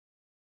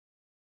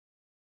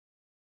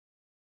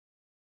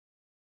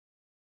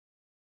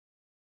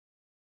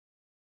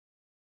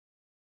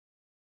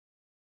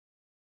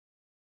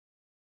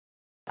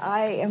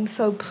I am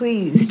so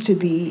pleased to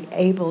be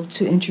able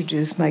to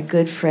introduce my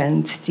good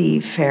friend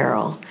Steve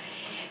Farrell.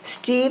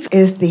 Steve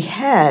is the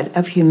head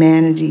of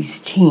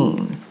Humanities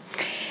Team,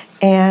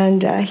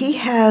 and he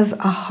has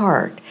a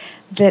heart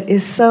that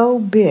is so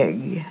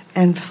big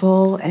and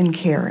full and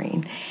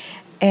caring.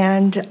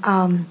 And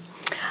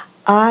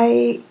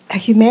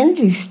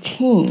Humanities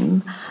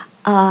Team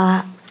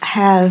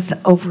has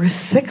over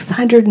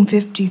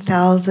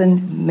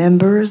 650,000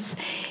 members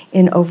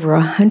in over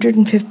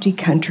 150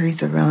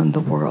 countries around the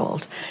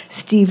world.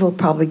 Steve will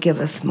probably give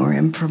us more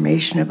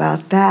information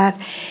about that,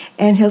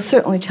 and he'll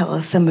certainly tell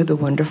us some of the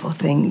wonderful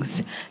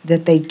things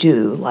that they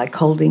do, like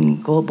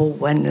holding Global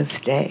Oneness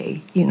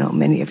Day. You know,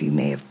 many of you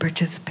may have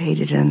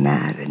participated in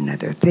that and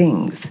other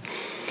things.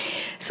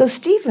 So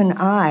Steve and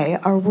I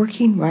are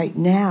working right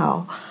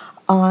now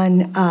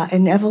on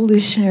an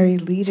evolutionary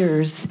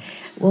leaders.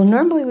 Well,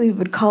 normally we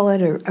would call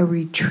it a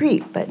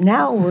retreat, but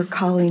now we're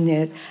calling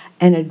it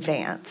an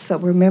advance. So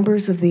we're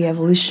members of the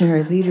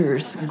Evolutionary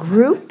Leaders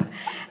group,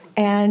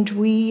 and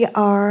we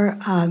are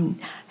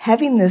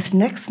having this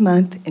next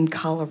month in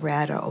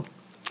Colorado.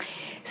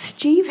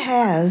 Steve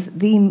has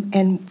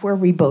and where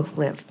we both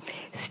live,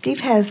 Steve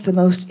has the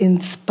most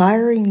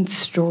inspiring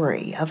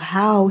story of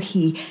how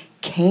he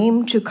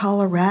came to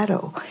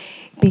Colorado,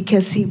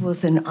 because he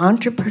was an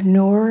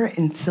entrepreneur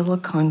in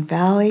Silicon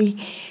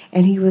Valley,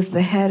 and he was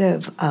the head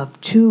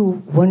of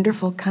two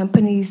wonderful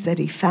companies that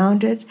he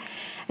founded.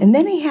 And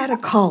then he had a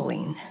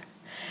calling,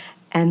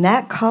 and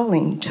that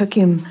calling took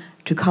him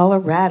to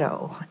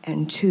Colorado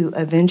and to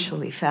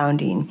eventually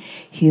founding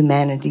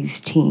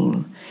Humanities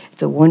Team.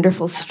 It's a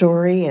wonderful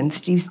story, and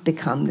Steve's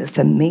become this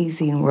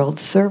amazing world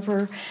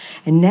server.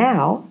 And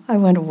now I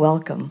want to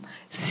welcome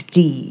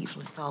Steve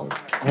with all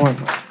warm.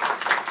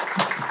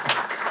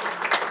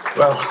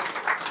 Well,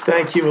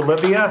 thank you,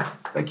 Olivia.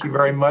 Thank you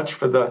very much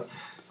for the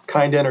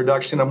kind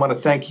introduction. I want to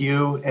thank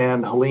you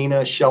and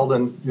Helena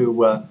Sheldon,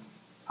 who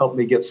helped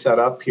me get set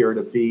up here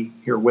to be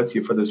here with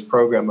you for this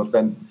program. I've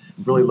been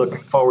really looking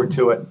forward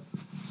to it.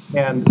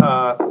 And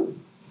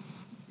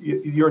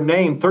your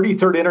name,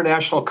 33rd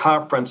International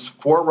Conference,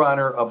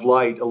 Forerunner of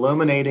Light,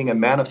 Illuminating and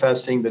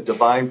Manifesting the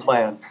Divine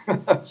Plan.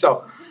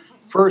 So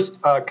first,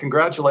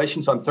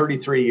 congratulations on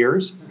 33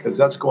 years, because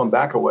that's going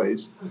back a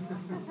ways.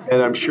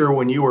 And I'm sure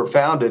when you were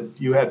founded,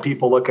 you had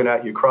people looking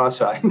at you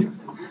cross-eyed.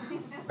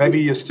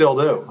 Maybe you still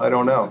do. I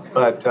don't know.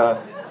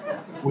 But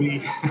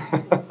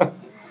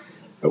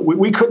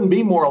we couldn't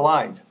be more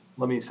aligned,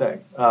 let me say.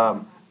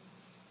 I'm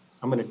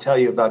going to tell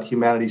you about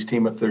Humanities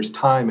Team. If there's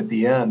time at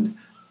the end,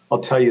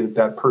 I'll tell you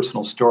that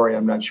personal story.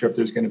 I'm not sure if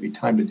there's going to be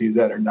time to do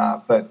that or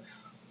not. But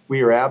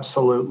we are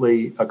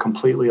absolutely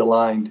completely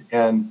aligned.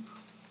 And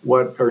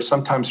what are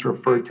sometimes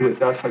referred to as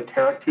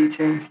esoteric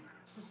teachings,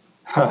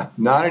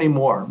 not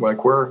anymore. Like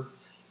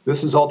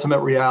this is ultimate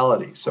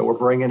reality. So we're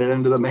bringing it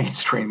into the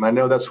mainstream. I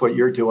know that's what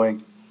you're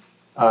doing,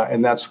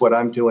 and that's what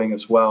I'm doing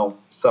as well.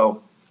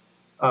 So,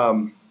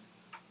 well,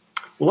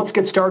 let's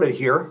get started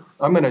here.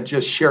 I'm going to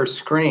just share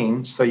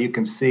screen so you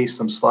can see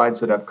some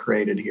slides that I've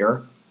created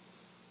here.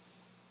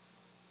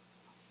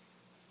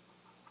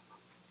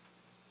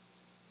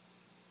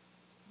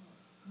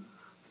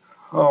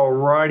 All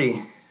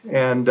righty,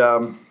 and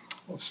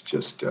let's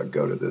just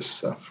go to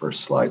this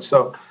first slide.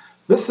 So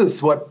this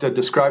is what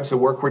describes the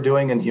work we're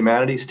doing in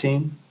Humanities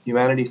Team.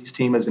 Humanities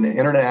Team is an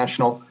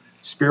international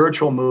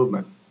spiritual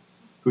movement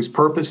whose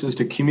purpose is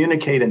to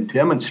communicate and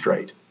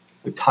demonstrate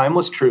the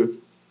timeless truth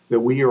that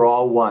we are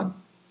all one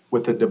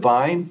with the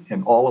divine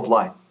and all of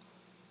life,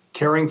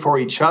 caring for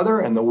each other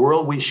and the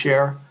world we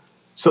share,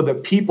 so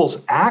that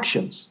people's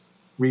actions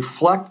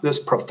reflect this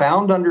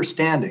profound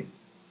understanding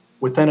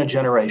within a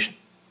generation.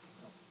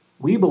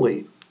 We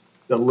believe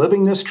that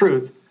living this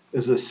truth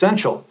is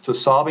essential to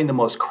solving the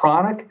most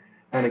chronic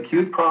and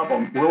acute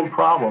world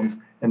problems,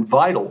 and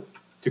vital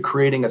to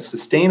creating a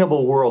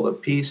sustainable world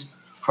of peace,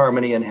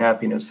 harmony, and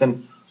happiness.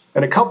 And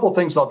a couple of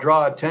things I'll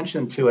draw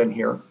attention to in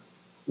here.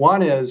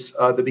 One is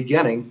the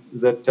beginning,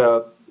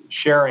 that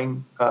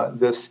sharing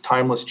this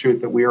timeless truth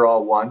that we are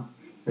all one.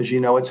 As you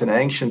know, it's an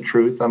ancient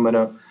truth. I'm going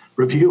to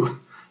review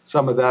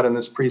some of that in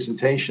this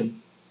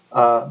presentation.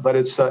 But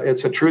it's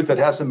a truth that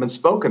hasn't been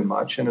spoken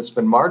much, and it's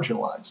been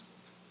marginalized.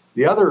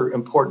 The other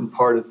important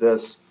part of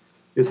this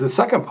is the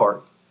second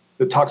part,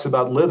 that talks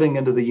about living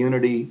into the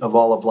unity of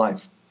all of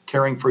life,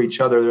 caring for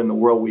each other in the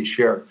world we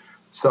share.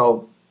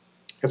 So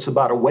it's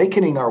about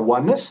awakening our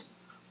oneness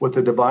with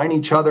the divine,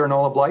 each other, and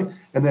all of life,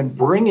 and then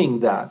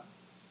bringing that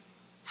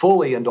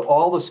fully into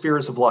all the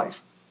spheres of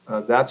life.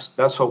 That's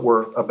what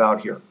we're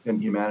about here in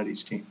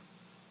Humanities Team.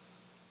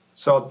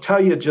 So I'll tell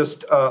you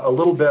just a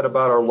little bit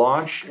about our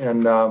launch,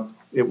 and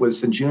it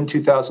was in June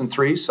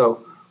 2003,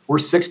 so we're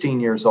 16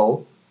 years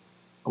old.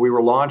 We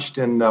were launched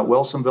in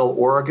Wilsonville,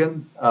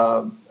 Oregon.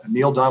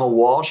 Neil Donald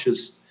Walsh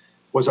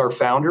was our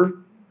founder.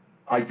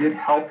 I did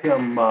help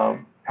him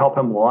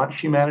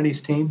launch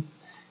Humanities Team.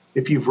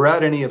 If you've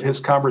read any of his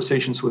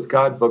Conversations with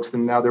God books,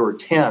 then now there were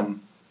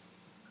 10.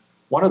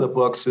 One of the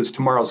books is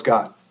Tomorrow's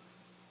God.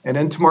 And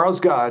in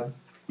Tomorrow's God,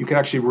 You can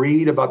actually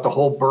read about the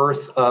whole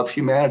birth of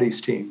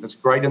Humanities Team. It's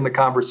right in the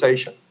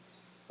conversation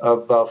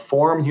of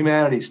form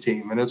Humanities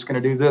Team, and it's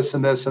going to do this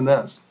and this and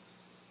this.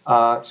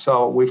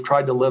 So we've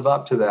tried to live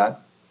up to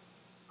that.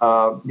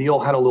 Neil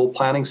had a little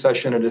planning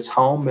session at his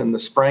home in the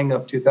spring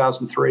of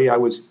 2003. I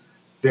was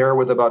there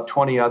with about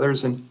 20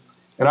 others, and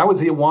I was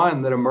the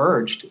one that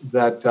emerged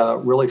that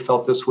really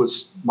felt this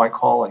was my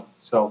calling.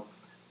 So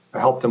I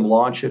helped him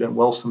launch it in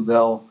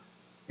Wilsonville,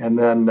 and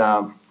then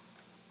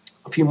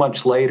a few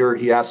months later,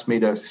 he asked me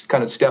to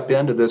kind of step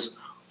into this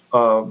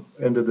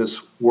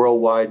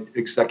worldwide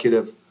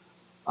executive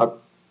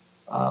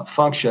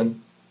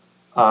function,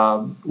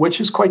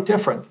 which is quite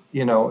different,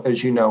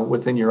 as you know,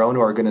 within your own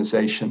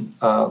organization,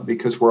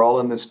 because we're all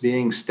in this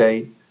being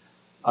state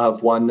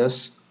of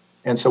oneness.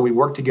 And so we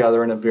work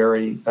together in a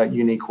very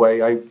unique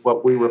way.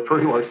 What we refer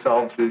to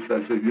ourselves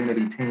as a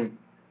unity team.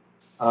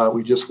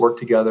 We just work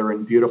together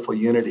in beautiful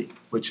unity,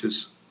 which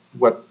is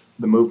what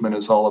the movement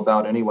is all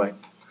about anyway.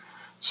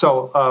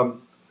 So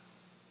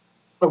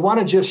I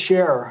want to just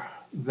share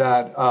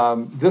that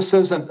this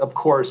isn't, of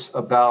course,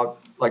 about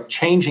like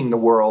changing the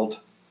world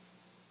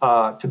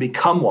to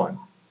become one,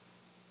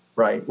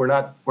 right? We're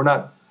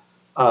not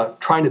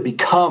trying to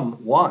become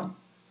one.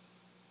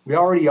 We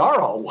already are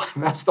all one.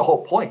 That's the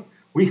whole point.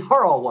 We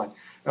are all one.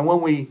 And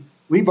when we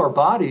leave our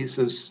bodies,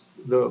 as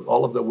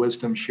all of the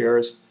wisdom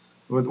shares,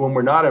 when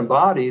we're not in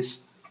bodies,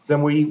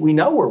 then we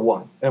know we're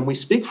one, and we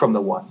speak from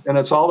the one. And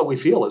it's all that we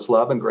feel is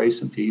love and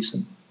grace and peace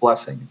and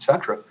blessing,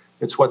 etc.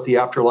 It's what the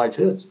afterlife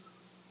is.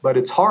 But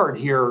it's hard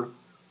here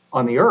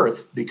on the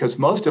earth because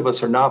most of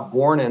us are not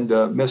born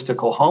into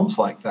mystical homes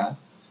like that.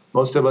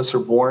 Most of us are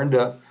born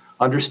to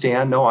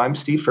understand, no, I'm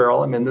Steve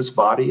Farrell, I'm in this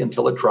body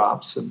until it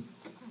drops, and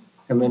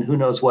then who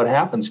knows what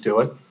happens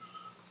to it.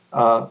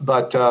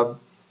 But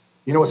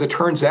as it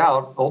turns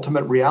out,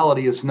 ultimate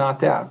reality is not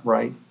that,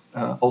 right?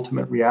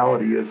 Ultimate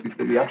reality is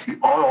that we actually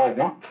are all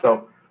one.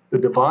 So the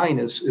divine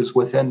is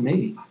within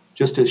me,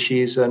 just as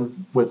she's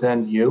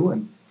within you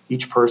and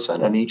each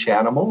person and each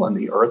animal and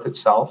the earth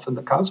itself and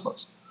the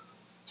cosmos.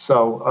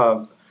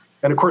 So,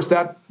 and of course,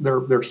 there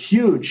are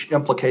huge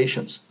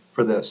implications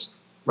for this,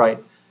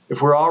 right?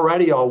 If we're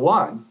already all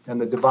one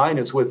and the divine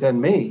is within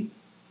me,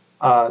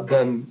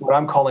 then what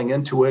I'm calling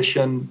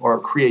intuition or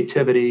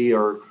creativity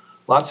or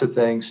lots of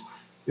things,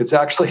 it's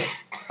actually,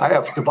 I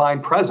have divine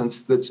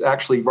presence that's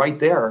actually right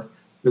there,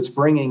 that's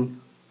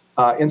bringing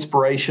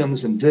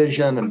inspirations and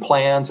vision and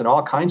plans and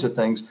all kinds of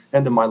things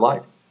into my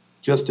life,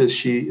 just as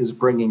she is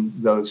bringing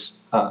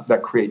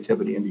that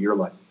creativity into your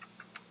life.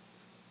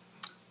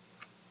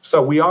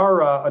 So we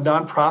are a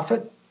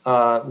nonprofit.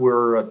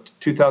 We're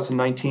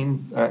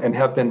 2019 and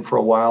have been for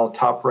a while,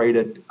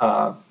 top-rated,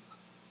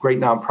 great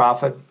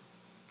nonprofit.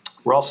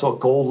 We're also a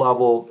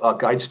gold-level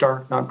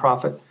GuideStar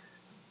nonprofit.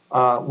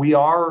 We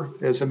are,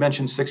 as I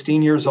mentioned,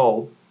 16 years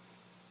old.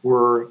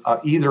 We're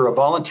either a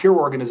volunteer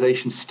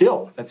organization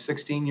still at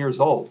 16 years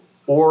old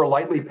or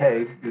lightly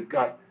paid. We've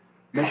got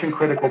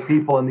mission-critical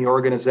people in the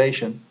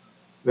organization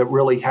that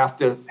really have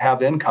to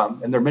have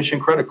income, and they're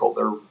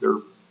mission-critical. They're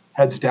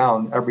heads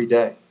down every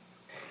day.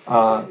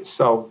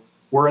 So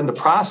we're in the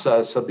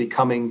process of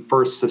becoming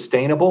first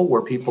sustainable,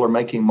 where people are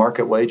making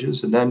market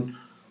wages, and then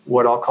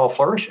what I'll call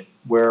flourishing,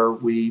 where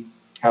we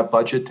have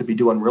budget to be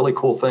doing really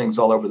cool things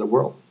all over the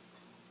world.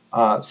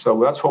 So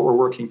that's what we're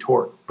working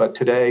toward. But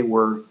today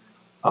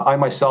I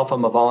myself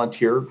am a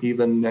volunteer,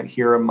 even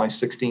here in my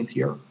 16th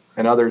year,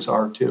 and others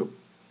are too.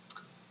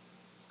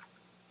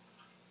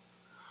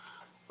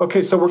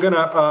 Okay, so we're going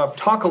to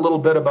talk a little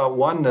bit about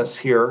oneness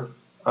here,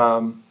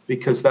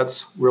 because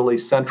that's really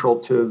central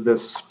to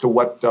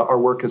what our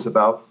work is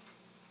about.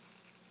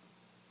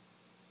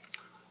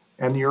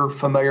 And you're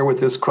familiar with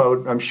this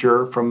quote, I'm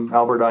sure, from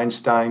Albert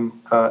Einstein.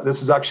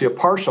 This is actually a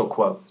partial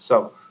quote,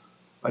 so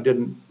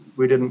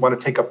we didn't want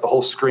to take up the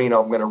whole screen.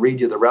 I'm going to read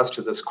you the rest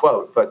of this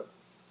quote, but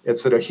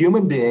it's that a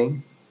human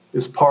being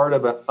is part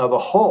of a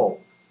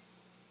whole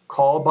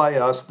called by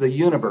us the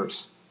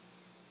universe,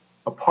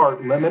 a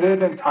part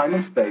limited in time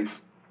and space.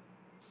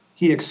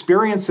 He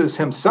experiences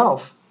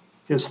himself,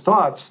 his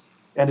thoughts,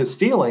 and his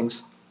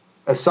feelings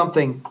as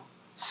something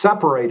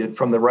separated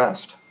from the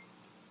rest.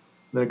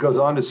 Then it goes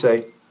on to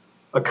say,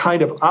 a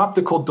kind of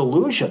optical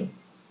delusion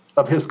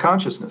of his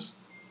consciousness.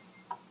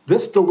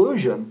 This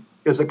delusion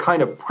is a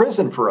kind of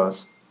prison for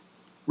us,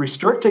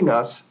 restricting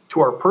us to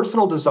our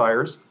personal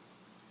desires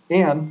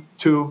and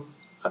to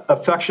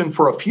affection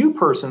for a few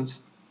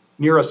persons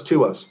nearest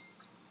to us.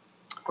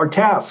 Our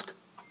task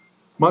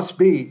must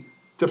be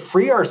to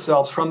free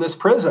ourselves from this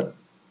prison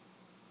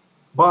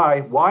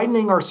by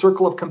widening our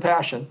circle of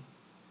compassion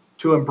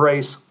to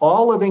embrace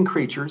all living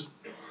creatures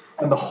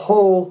and the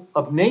whole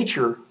of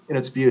nature in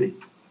its beauty.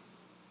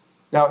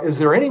 Now, is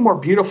there any more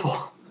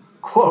beautiful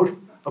quote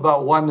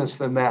about oneness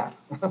than that?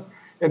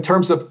 In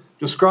terms of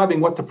describing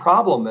what the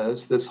problem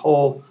is, this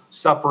whole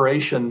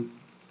separation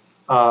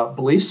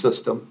belief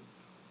system,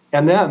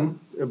 and then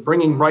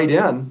bringing right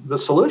in the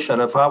solution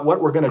of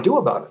what we're going to do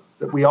about it,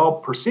 that we all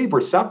perceive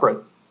we're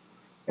separate.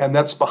 And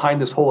that's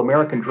behind this whole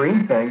American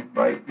dream thing,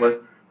 right?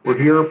 We're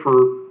here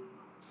for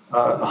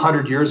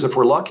 100 years if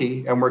we're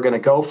lucky, and we're going to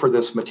go for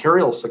this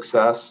material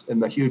success in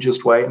the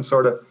hugest way and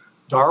sort of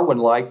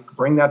Darwin-like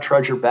bring that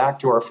treasure back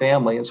to our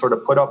family and sort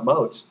of put up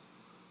moats.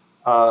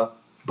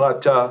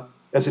 But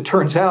as it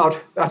turns out,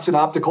 that's an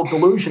optical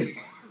delusion.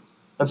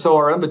 And so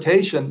our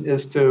invitation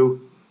is to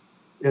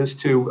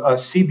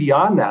see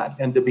beyond that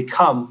and to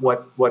become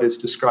what is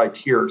described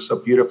here so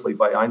beautifully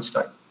by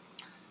Einstein.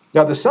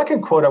 Now, the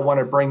second quote I want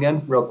to bring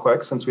in real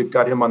quick, since we've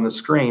got him on the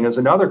screen, is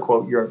another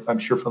quote you're, I'm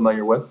sure,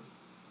 familiar with,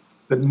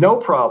 that no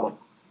problem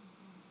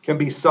can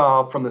be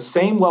solved from the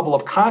same level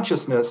of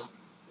consciousness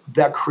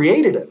that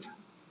created it.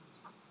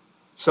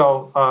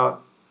 So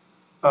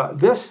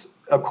this,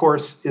 of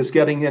course, is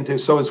getting into,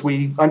 so as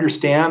we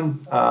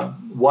understand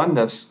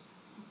oneness,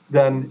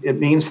 then it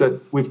means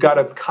that we've got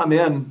to come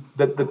in,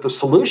 that the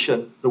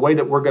solution, the way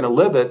that we're going to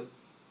live it,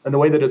 and the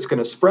way that it's going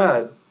to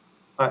spread,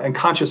 and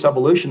conscious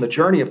evolution, the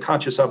journey of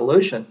conscious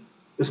evolution,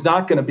 is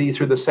not going to be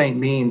through the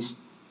same means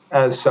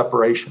as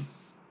separation,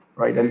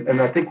 right?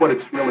 And I think what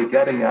it's really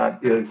getting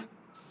at is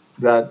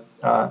that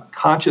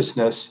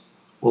consciousness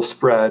will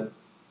spread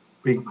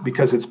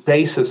because its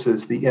basis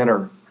is the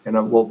inner,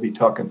 and we'll be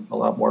talking a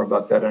lot more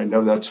about that, and I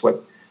know that's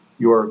what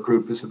your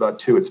group is about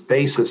too. Its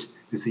basis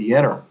is the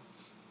inner.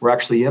 We're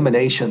actually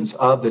emanations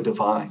of the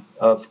divine,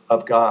 of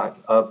God,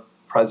 of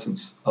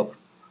presence, of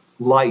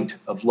light,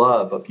 of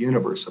love, of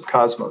universe, of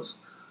cosmos.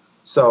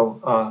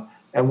 So,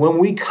 and when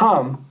we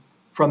come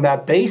from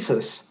that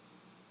basis,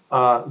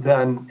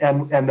 then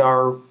and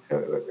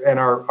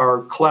our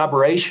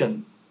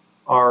collaboration,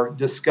 our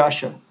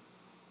discussion,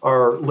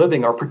 our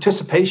living, our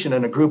participation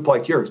in a group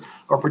like yours,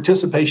 our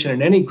participation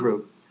in any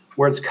group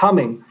where it's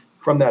coming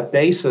from that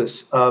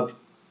basis of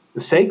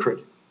the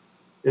sacred,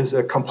 is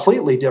a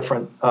completely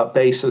different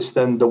basis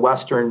than the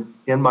Western,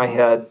 in my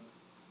head,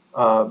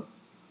 all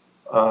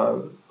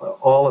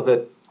of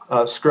it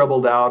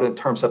scribbled out in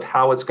terms of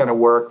how it's going to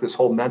work, this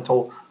whole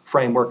mental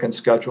framework and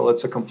schedule.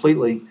 It's a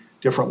completely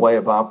different way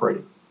of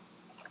operating.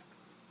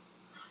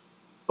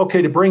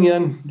 Okay, to bring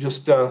in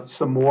just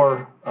some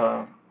more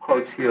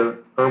quotes here.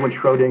 Erwin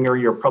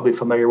Schrödinger, you're probably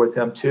familiar with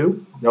him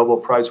too, Nobel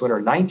Prize winner,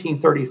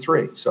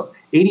 1933, so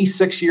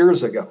 86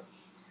 years ago.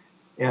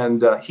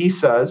 And he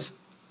says,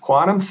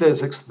 quantum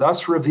physics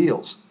thus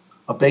reveals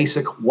a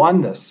basic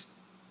oneness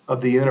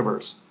of the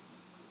universe.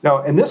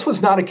 Now, and this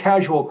was not a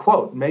casual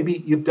quote.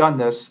 Maybe you've done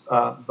this,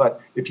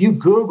 but if you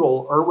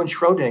Google Erwin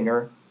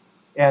Schrödinger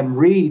and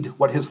read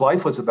what his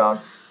life was about,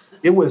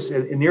 it was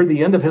near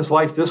the end of his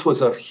life, this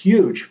was a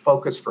huge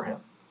focus for him.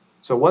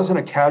 So it wasn't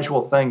a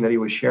casual thing that he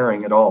was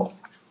sharing at all.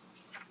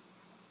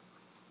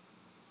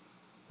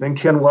 Then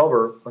Ken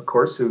Wilber, of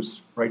course,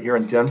 who's right here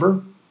in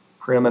Denver,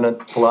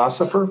 preeminent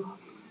philosopher,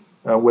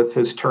 with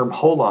his term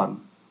holon.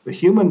 The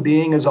human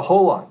being is a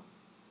holon,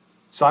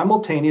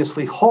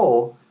 simultaneously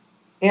whole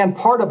and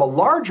part of a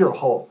larger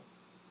whole.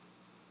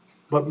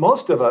 But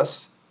most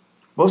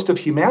of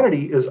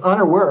humanity is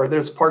unaware that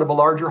it's part of a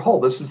larger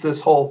whole. This is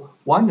this whole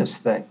oneness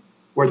thing,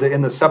 where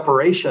in the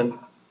separation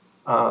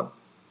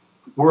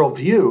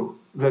worldview,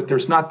 that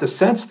there's not the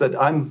sense that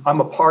I'm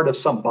a part of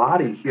some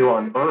body here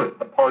on Earth,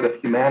 a part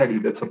of humanity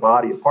that's a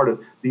body, a part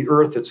of the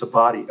Earth that's a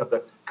body, of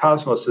the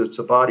cosmos that's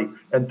a body.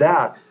 And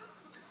that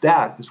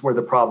is where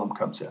the problem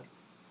comes in.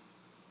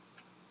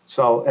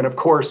 So, and of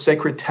course,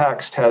 sacred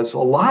text has a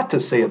lot to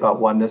say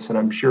about oneness, and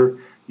I'm sure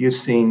you've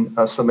seen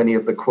so many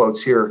of the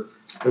quotes here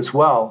as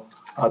well.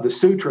 The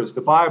sutras,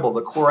 the Bible,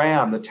 the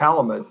Quran, the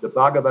Talmud, the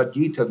Bhagavad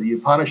Gita, the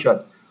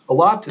Upanishads, a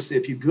lot to say.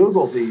 If you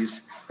Google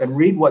these and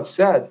read what's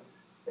said,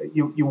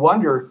 you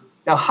wonder,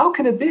 now how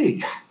can it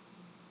be?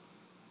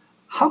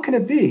 How can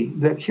it be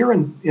that here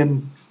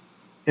in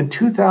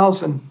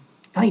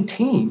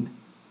 2019,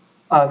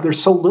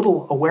 there's so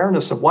little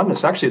awareness of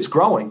oneness? Actually, it's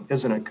growing,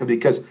 isn't it?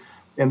 Because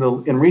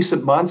in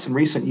recent months and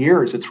recent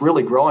years, it's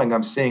really growing.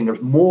 I'm seeing there's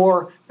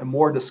more and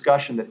more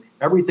discussion that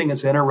everything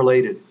is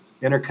interrelated,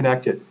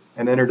 interconnected,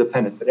 and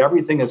interdependent, that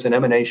everything is an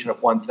emanation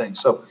of one thing.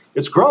 So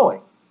it's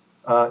growing,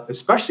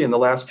 especially in the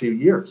last few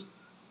years.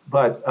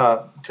 But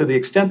to the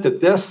extent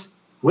that this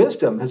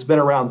wisdom has been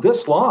around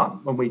this long,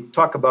 when we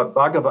talk about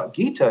Bhagavad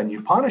Gita and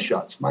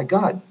Upanishads, my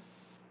God,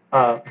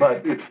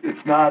 but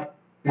it's not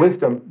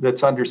wisdom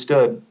that's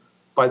understood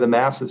by the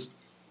masses.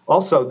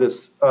 Also,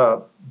 this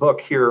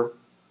book here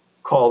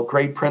called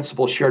Great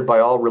Principles Shared by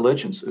All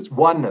Religions. It's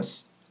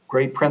Oneness,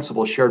 Great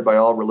Principles Shared by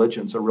All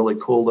Religions, a really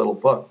cool little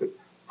book that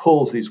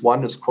pulls these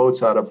oneness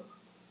quotes out of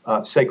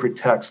sacred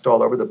text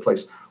all over the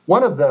place.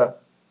 One of the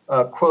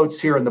quotes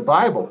here in the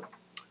Bible,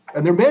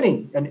 and there are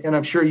many, and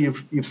I'm sure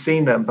you've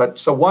seen them, but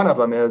so one of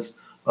them is,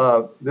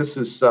 this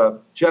is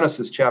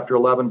Genesis chapter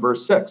 11,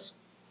 verse 6.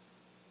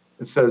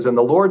 It says, "And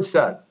the Lord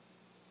said,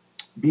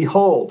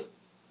 behold,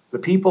 the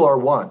people are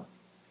one,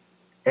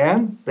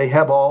 and they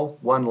have all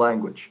one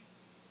language.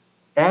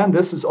 And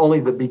this is only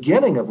the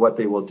beginning of what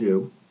they will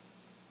do.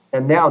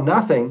 And now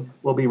nothing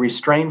will be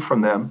restrained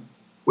from them,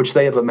 which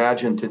they have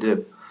imagined to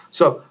do."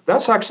 So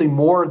that's actually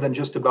more than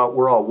just about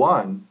we're all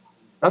one.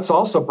 That's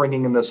also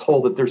bringing in this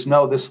whole that there's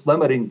this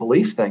limiting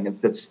belief thing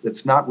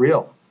that's not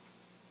real.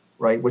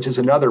 right? Which is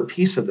another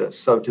piece of this.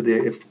 So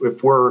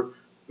if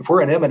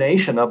we're an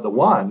emanation of the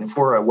one, if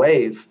we're a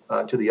wave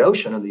to the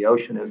ocean, and the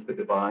ocean is the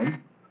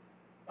divine,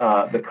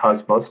 the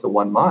cosmos, the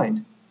one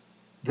mind,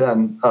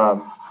 then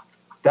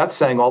that's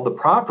saying all the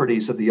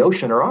properties of the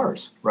ocean are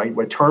ours, right?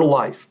 Eternal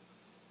life,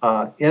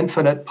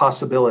 infinite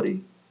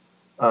possibility,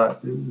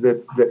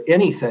 that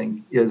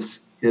anything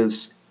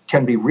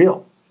can be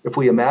real if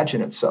we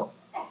imagine it so.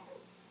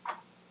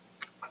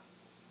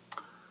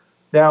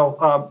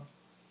 Now,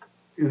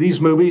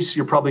 these movies,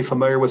 you're probably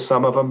familiar with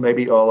some of them,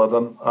 maybe all of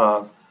them,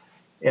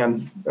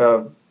 and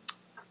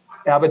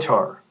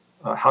Avatar,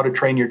 How to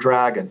Train Your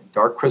Dragon,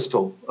 Dark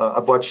Crystal.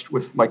 I've watched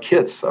with my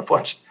kids. I've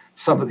watched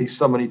some of these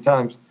so many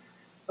times.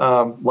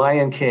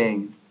 Lion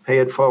King, Pay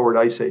It Forward,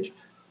 Ice Age.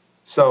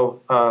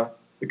 So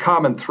the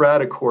common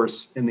thread, of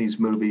course, in these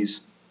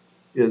movies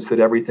is that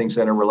everything's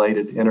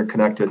interrelated,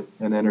 interconnected,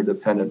 and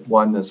interdependent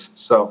oneness.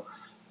 So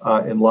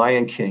in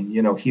Lion King,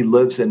 he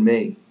lives in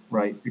me,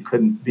 right? It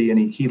couldn't be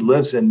any, he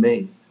lives in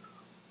me.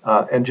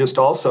 And just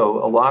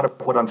also a lot of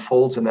what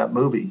unfolds in that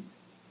movie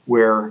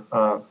where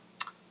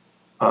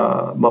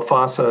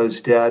Mufasa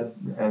is dead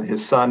and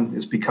his son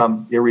has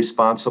become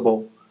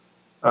irresponsible,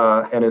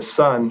 and his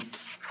son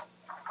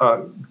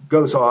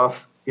goes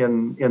off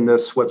in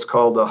this what's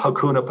called a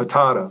Hakuna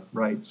Patata,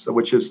 right? So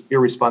which is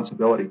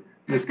irresponsibility.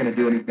 I'm just going to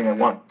do anything I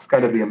want. It's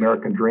kind of the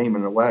American dream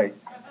in a way.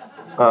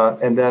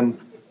 And then,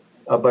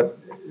 but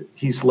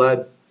he's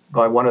led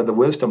by one of the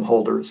wisdom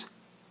holders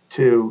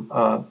to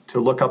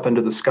look up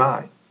into the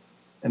sky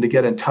and to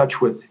get in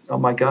touch with, oh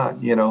my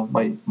God,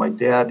 my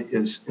dad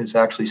is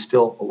actually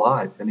still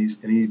alive, and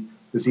he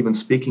is even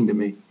speaking to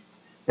me.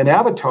 And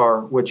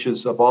Avatar, which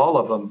is of all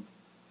of them,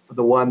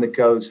 the one that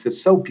goes,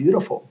 that's so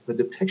beautiful. The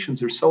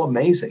depictions are so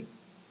amazing.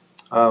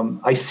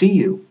 I see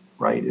you,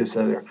 right? Is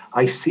there?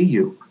 I see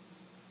you,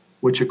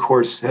 which of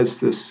course has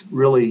this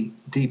really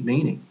deep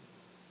meaning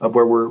of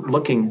where we're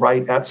looking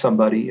right at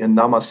somebody in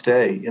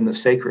Namaste, in the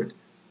sacred,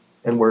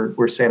 and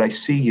we're saying, I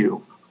see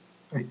you,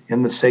 right,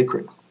 in the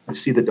sacred. I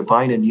see the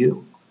divine in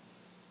you.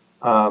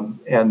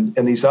 And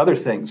these other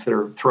things that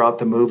are throughout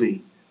the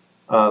movie,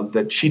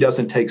 that she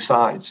doesn't take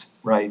sides,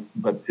 right?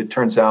 But it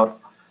turns out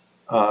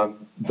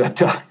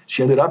that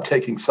she ended up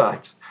taking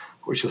sides,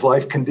 which is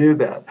life can do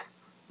that,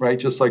 right?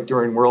 Just like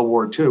during World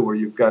War II, where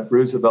you've got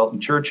Roosevelt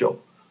and Churchill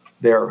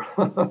there.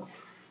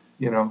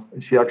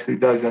 She actually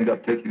does end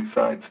up taking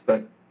sides,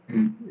 but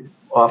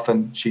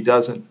often she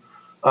doesn't.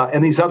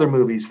 And these other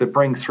movies that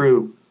bring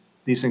through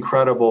these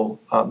incredible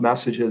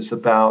messages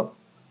about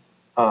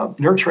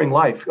nurturing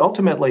life.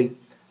 Ultimately,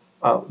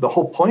 the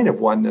whole point of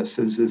oneness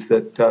is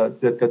that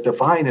the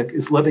divine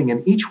is living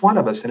in each one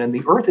of us and in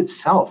the earth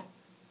itself,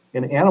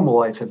 in animal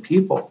life and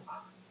people.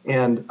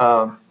 And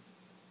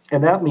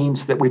that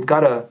means that we've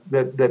got to,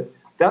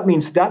 that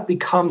means that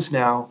becomes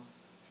now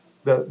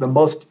the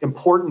most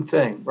important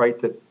thing, right?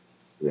 That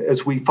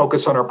as we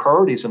focus on our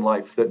priorities in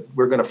life, that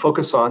we're going to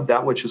focus on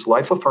that which is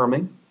life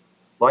affirming,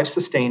 life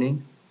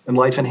sustaining, and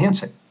life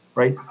enhancing,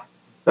 right?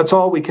 That's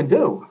all we can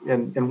do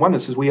in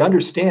oneness, is we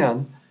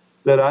understand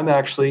that I'm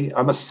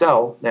a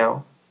cell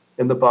now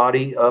in the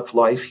body of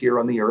life here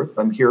on the earth.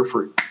 I'm here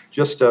for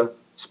just a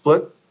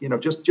split,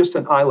 just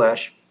an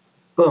eyelash,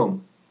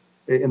 boom.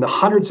 In the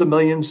hundreds of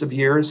millions of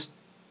years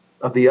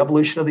of the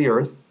evolution of the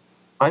earth,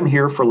 I'm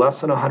here for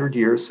less than 100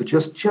 years. So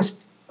just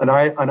an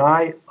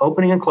eye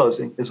opening and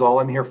closing is all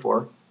I'm here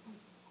for.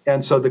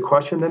 And so the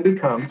question then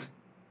becomes,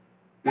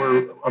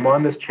 I'm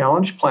on this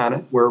challenged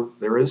planet where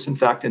there is, in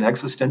fact, an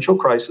existential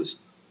crisis,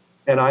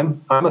 and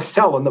I'm a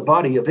cell in the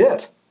body of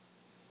it.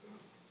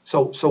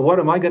 So what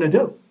am I going to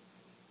do?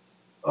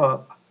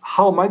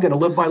 How am I going to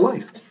live my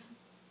life,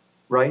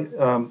 right?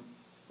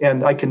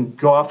 And I can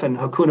go off in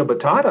Hakuna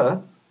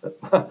Matata,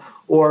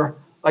 or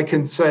I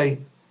can say,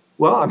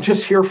 well, I'm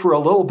just here for a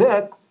little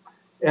bit,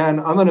 and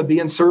I'm going to be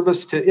in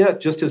service to it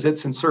just as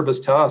it's in service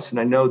to us. And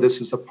I know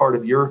this is a part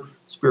of your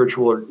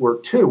spiritual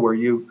work too, where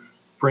you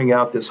bring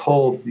out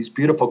these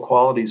beautiful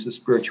qualities of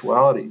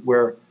spirituality,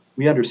 where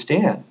we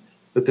understand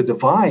that the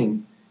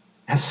divine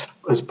has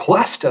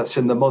blessed us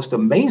in the most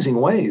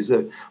amazing ways.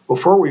 That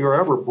before we were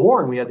ever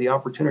born, we had the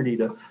opportunity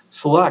to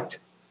select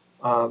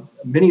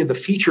many of the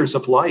features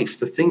of life,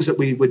 the things that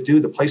we would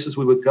do, the places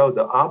we would go,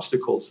 the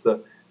obstacles,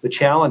 the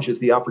challenges,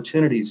 the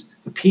opportunities,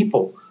 the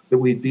people that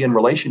we'd be in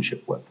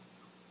relationship with.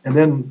 And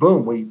then,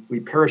 boom, we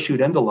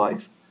parachute into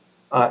life.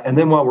 And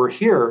then while we're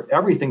here,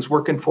 everything's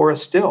working for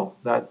us still,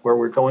 where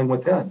we're going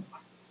within,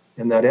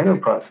 in that inner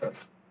process,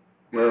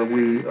 where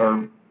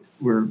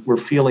we're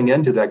feeling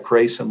into that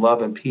grace and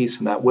love and peace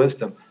and that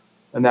wisdom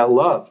and that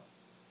love.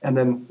 And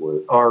then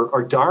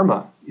our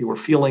dharma, we're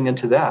feeling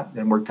into that,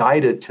 and we're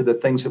guided to the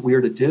things that we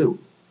are to do.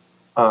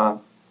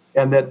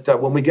 And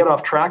that when we get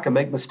off track and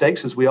make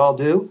mistakes, as we all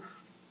do,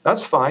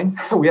 that's fine.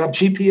 We have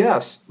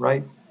GPS,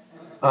 right?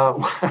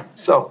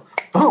 So,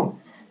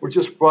 boom, we're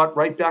just brought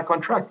right back on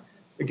track.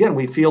 Again,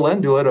 we feel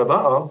into it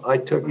of, I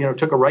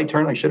took a right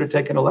turn. I should have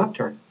taken a left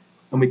turn,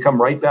 and we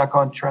come right back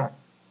on track.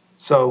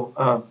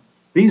 So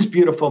these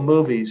beautiful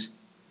movies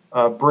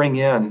bring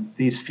in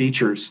these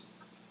features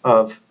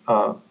of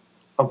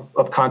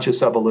of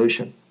conscious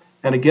evolution.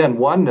 And again,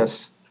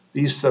 oneness,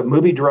 these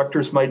movie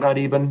directors might not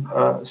even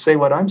say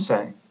what I'm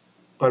saying,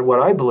 but what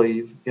I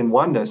believe in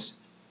oneness,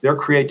 their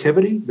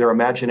creativity, their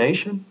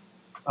imagination,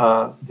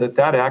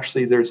 that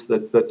actually there's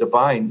the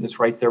divine is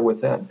right there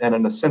within. And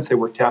in a sense, they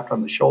were tapped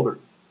on the shoulder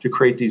to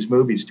create these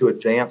movies to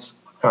advance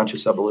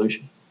conscious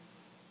evolution.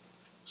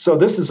 So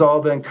this is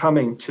all then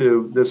coming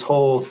to this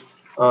whole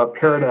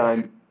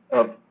paradigm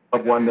of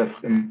oneness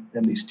in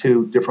these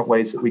two different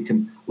ways that we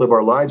can live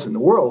our lives in the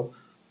world.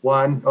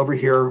 One, over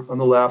here on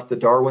the left, the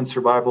Darwin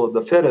survival of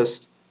the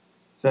fittest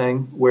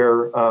thing,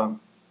 where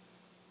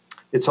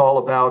it's all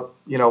about,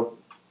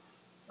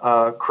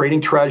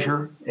 creating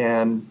treasure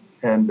and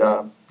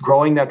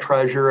growing that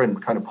treasure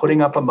and kind of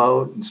putting up a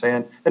moat and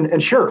saying,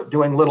 and sure,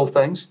 doing little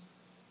things,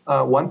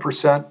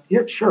 1%,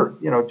 yeah, sure,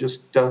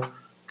 just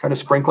kind of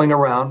sprinkling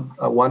around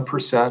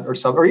 1% or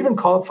something, or even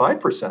call it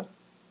 5%,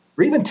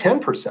 or even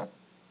 10%.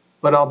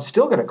 But I'm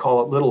still going to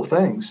call it little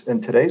things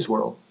in today's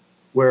world,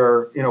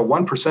 where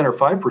 1% or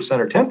 5%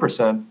 or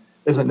 10%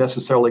 isn't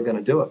necessarily going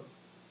to do it.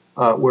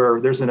 Where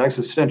there's an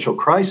existential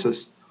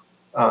crisis,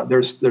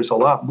 there's a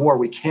lot more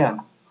we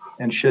can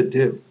and should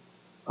do.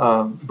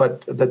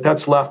 But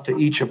that's left to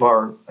each of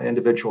our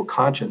individual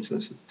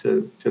consciences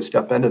to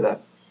step into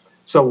that.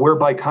 So where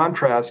by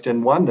contrast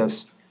in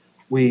oneness,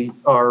 we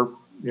are,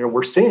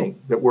 we're seeing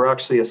that we're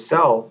actually a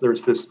cell.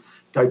 There's this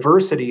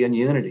diversity in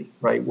unity,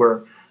 right?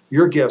 Where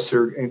your gifts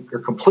are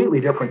completely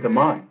different than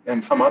mine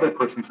and some other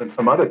person's and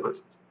some other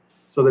person's.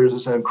 So there's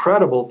this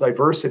incredible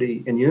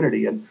diversity in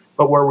unity.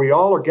 But where we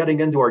all are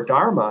getting into our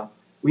dharma,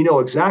 we know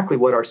exactly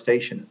what our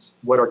station is,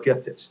 what our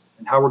gift is,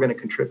 and how we're going to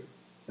contribute,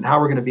 and how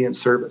we're going to be in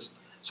service.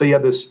 So you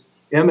have this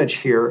image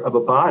here of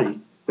a body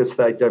that's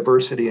that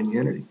diversity and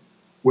unity,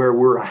 where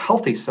we're a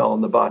healthy cell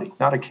in the body,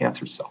 not a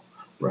cancer cell.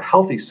 We're a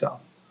healthy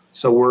cell.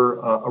 So we're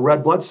a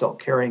red blood cell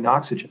carrying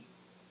oxygen,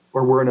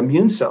 or we're an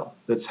immune cell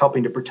that's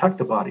helping to protect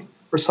the body,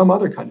 or some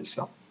other kind of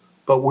cell.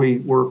 But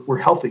we're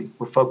healthy.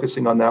 We're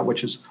focusing on that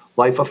which is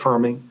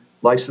life-affirming,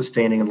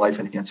 life-sustaining, and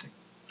life-enhancing.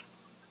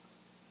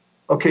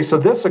 Okay, so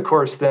this, of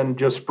course, then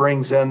just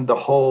brings in the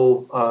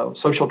whole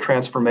social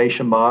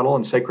transformation model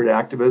and sacred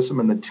activism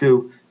and the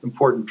two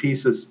important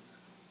pieces.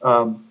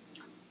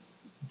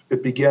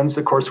 It begins,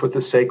 of course, with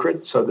the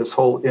sacred, so this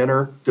whole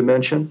inner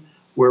dimension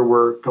where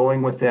we're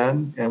going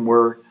within and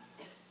we're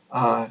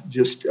I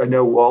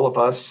know all of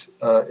us,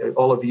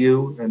 all of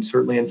you, and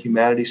certainly in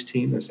Humanities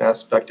team, this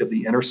aspect of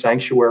the inner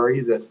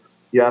sanctuary that,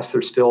 yes,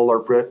 there still are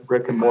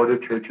brick and mortar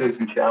churches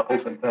and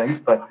chapels and things,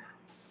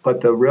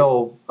 but the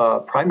real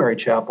primary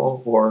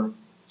chapel or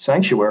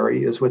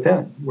sanctuary is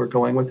within. We're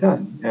going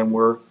within, and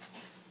we're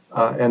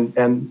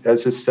and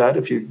as is said,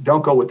 if you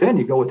don't go within,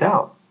 you go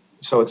without.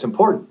 So it's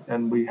important,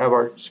 and we have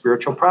our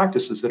spiritual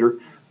practices that are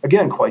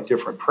again quite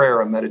different: prayer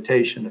and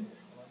meditation, and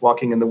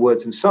walking in the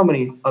woods, and so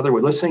many other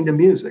ways, listening to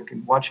music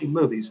and watching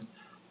movies.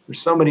 There's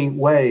so many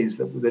ways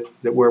that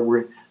where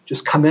we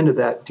just come into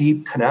that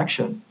deep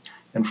connection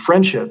and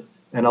friendship,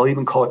 and I'll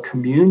even call it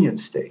communion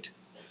state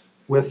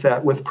with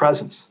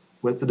presence,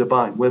 with the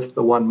divine, with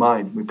the one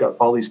mind. We've got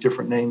all these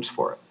different names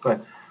for it,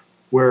 but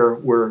where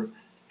we're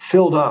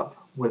filled up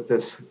with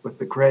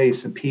the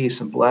grace and peace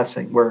and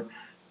blessing, where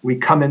we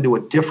come into a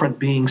different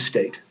being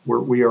state, where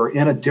we are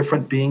in a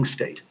different being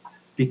state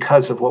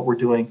because of what we're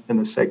doing in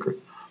the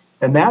sacred.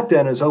 And that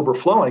then is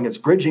overflowing. It's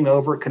bridging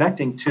over,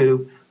 connecting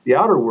to the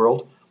outer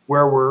world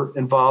where we're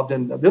involved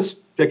in. This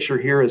picture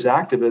here is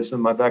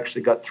activism. I've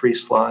actually got 3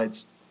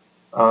 slides.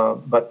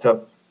 But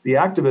the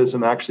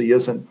activism actually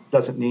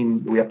doesn't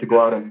mean we have to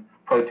go out and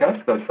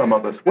protest, though some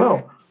of us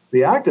will.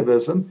 The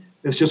activism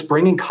is just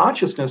bringing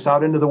consciousness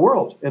out into the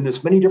world in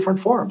as many different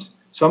forms.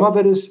 Some of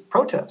it is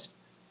protest.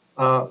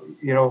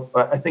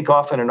 I think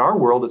often in our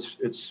world,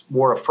 it's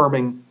more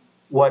affirming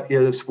what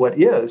is,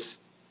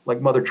 like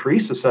Mother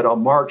Teresa said, I'll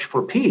march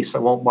for peace. I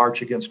won't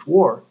march against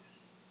war.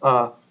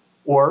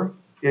 Or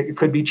it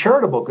could be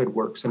charitable good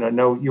works. And I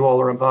know you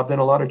all are involved in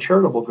a lot of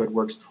charitable good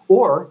works.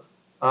 Or,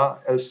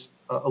 as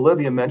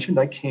Olivia mentioned,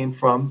 I came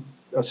from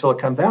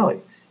Silicon Valley.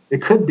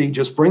 It could be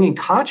just bringing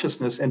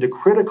consciousness into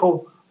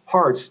critical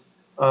parts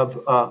of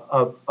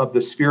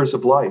the spheres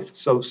of life.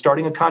 So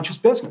starting a conscious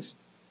business,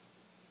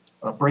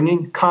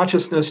 bringing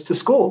consciousness to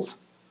schools,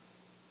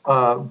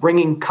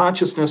 bringing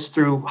consciousness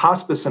through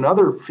hospice and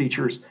other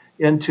features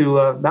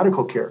into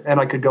medical care. And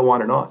I could go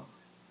on and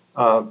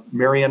on.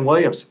 Marianne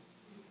Williams,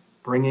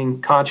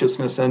 bringing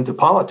consciousness into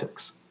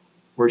politics,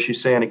 where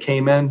she's saying it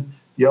came in,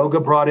 yoga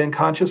brought in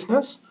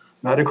consciousness,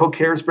 medical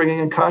care is bringing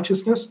in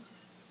consciousness.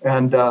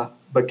 And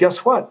but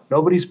guess what?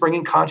 Nobody's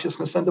bringing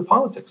consciousness into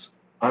politics.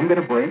 I'm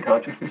going to bring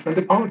consciousness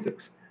into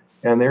politics.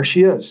 And there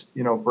she is,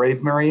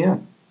 brave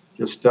Marianne,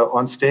 just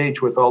on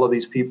stage with all of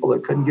these people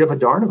that couldn't give a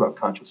darn about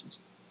consciousness.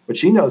 But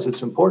she knows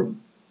it's important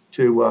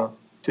to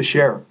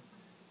share.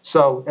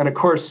 So, and of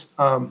course,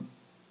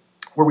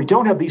 where we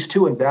don't have these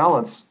two in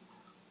balance,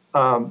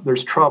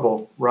 there's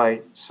trouble,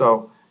 right?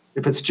 So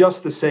if it's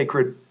just the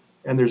sacred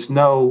and there's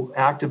no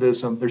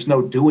activism, there's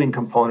no doing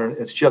component,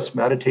 it's just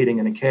meditating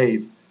in a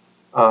cave,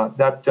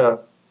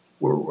 that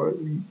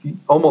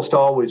almost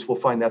always we'll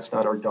find that's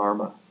not our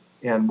dharma,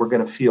 and we're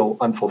going to feel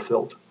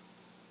unfulfilled.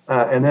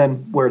 And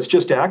then where it's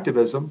just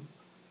activism,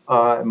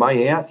 my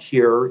aunt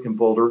here in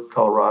Boulder,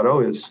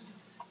 Colorado,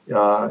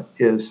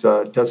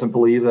 doesn't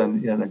believe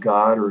in a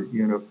God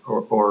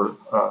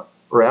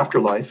or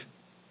afterlife.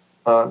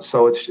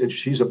 So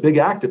she's a big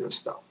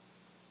activist though.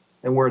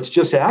 And where it's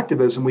just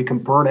activism, we can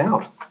burn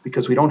out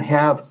because we're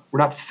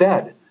not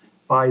fed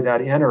by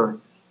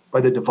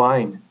the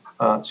divine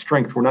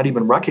strength. We're not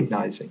even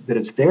recognizing that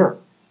it's there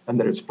and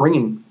that it's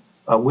bringing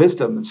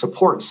wisdom and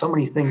support and so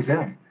many things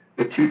in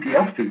with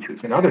GPS features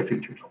and other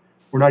features.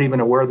 We're not even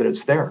aware that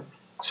it's there.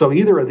 So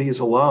either of these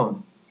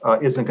alone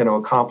isn't going to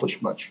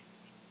accomplish much.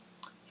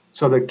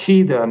 So the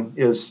key then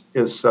is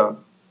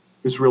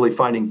really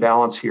finding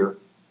balance here.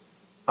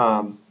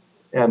 For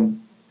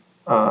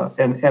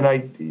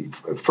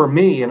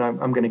me, and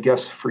I'm going to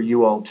guess for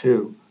you all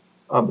too,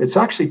 it's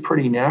actually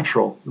pretty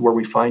natural where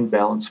we find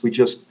balance. We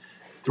just,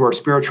 through our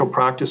spiritual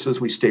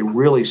practices, we stay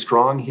really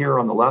strong here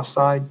on the left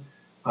side,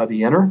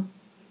 the inner,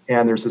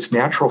 and there's this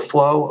natural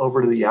flow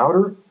over to the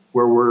outer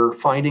where we're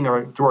finding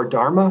through our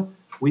dharma,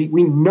 we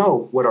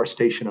know what our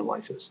station in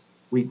life is.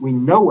 We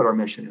know what our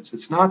mission is.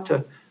 It's not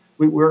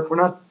we're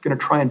not going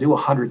to try and do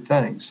 100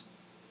 things,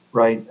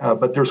 right?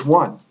 But there's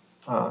one.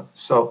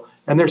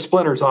 And there's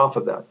splinters off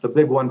of that. The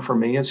big one for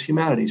me is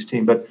humanities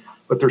team, but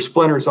there's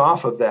splinters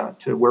off of that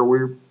to where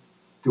we're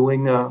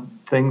doing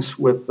things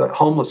with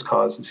homeless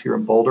causes here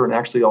in Boulder and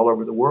actually all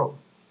over the world.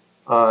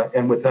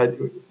 And with that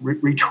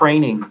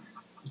retraining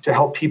to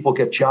help people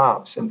get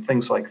jobs and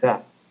things like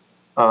that.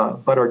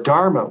 But our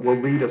dharma will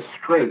lead us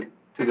straight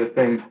to the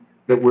things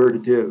that we're to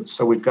do.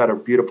 So we've got a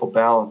beautiful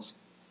balance.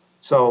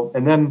 So,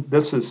 and then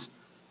this is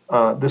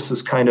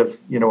kind of,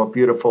 a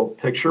beautiful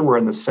picture where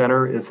in the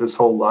center is this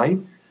whole light.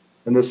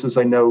 And this is,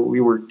 I know we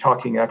were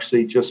talking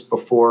actually just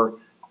before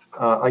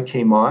I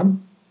came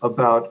on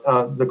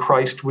about the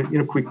Christ. We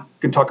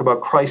can talk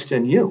about Christ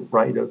in you,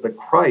 right? The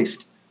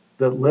Christ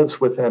that lives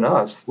within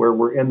us, where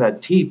we're in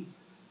that deep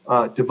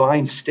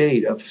divine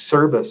state of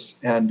service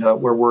and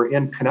where we're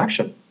in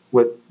connection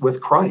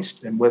with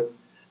Christ and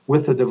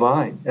with the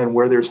divine, and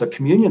where there's a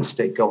communion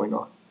state going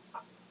on,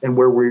 and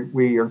where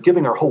we are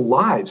giving our whole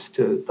lives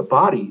to the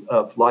body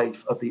of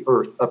life, of the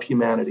earth, of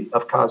humanity,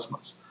 of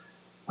cosmos.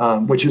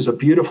 Which is a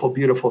beautiful,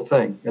 beautiful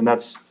thing. And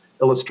that's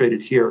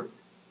illustrated here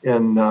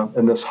in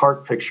this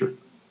heart picture,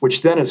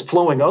 which then is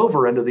flowing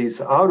over into these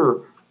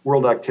outer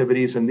world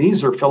activities. And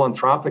these are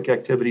philanthropic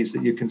activities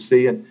that you can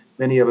see, and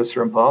many of us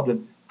are involved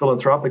in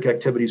philanthropic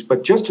activities.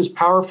 But just as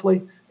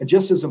powerfully and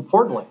just as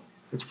importantly,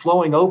 it's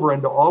flowing over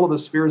into all of the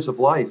spheres of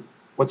life.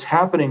 What's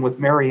happening with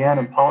Marianne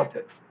in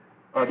politics,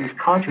 these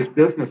conscious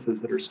businesses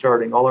that are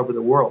starting all over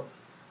the world,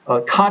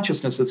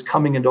 consciousness that's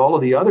coming into all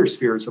of the other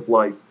spheres of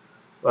life.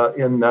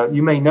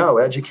 You may know,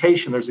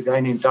 education, there's a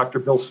guy named Dr.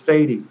 Bill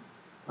Spady.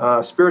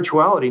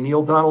 Spirituality,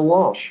 Neil Donald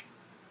Walsh.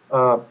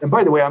 And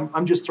by the way,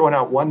 I'm just throwing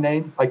out one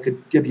name. I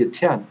could give you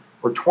 10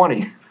 or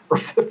 20 or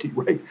 50,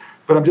 right?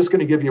 But I'm just going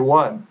to give you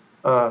one.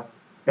 And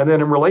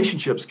then in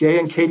relationships, Gay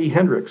and Katie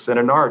Hendricks, and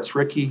in arts,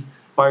 Ricky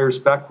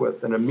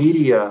Byers-Beckwith, and in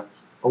media,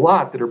 a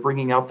lot that are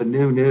bringing out the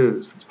new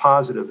news. It's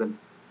positive. And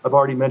I've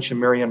already mentioned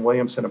Marianne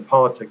Williamson in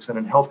politics, and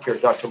in healthcare,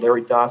 Dr.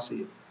 Larry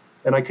Dossey.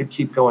 And I could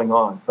keep going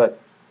on. But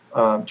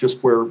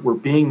just where we're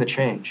being the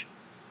change,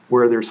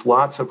 where there's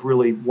lots of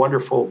really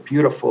wonderful,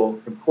 beautiful,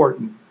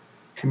 important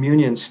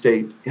communion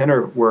state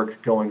inner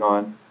work going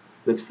on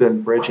that's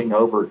then bridging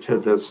over to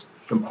this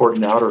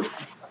important outer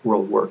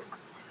world work.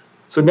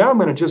 So now I'm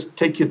going to just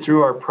take you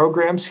through our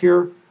programs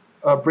here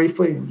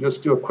briefly and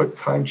just do a quick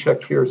time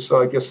check here.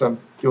 So I guess I'm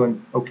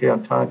doing okay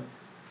on time.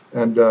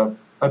 And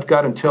I've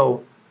got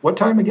until, what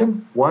time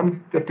again?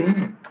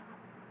 1:15?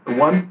 Or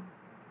 1?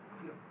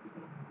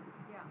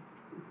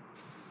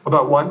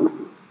 About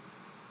 1?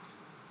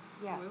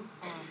 Yes.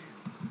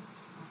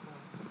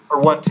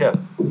 Or 1:10?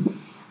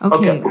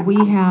 Okay,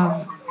 we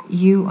have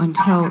you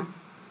until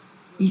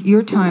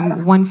your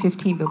time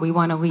 1:15, but we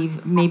want to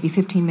leave maybe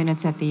 15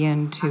 minutes at the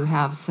end to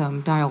have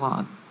some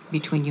dialogue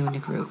between you and the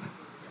group.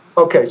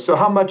 Okay, so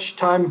how much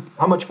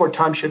more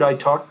time should I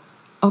talk?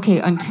 Okay,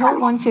 until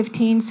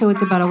 1:15, so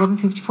it's about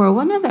 11:54.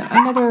 Well,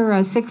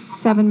 another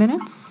 6-7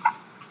 minutes.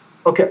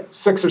 Okay,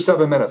 6 or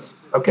 7 minutes.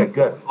 Okay,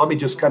 good. Let me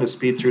just kind of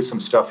speed through some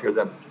stuff here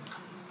then.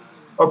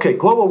 Okay,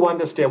 Global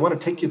Oneness Day. I want to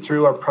take you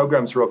through our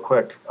programs real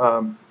quick.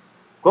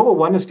 Global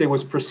Oneness Day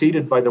was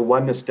preceded by the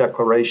Oneness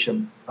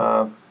Declaration.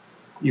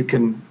 You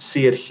can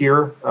see it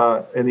here.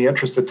 In the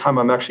interest of time,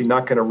 I'm actually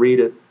not going to read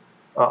it.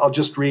 I'll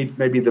just read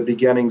maybe the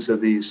beginnings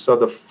of these. So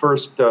the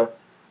first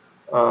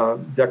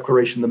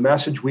declaration, the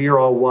message, we are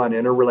all one,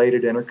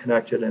 interrelated,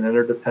 interconnected, and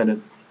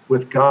interdependent,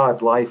 with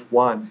God, life,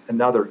 one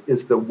another,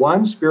 is the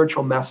one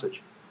spiritual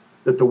message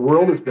that the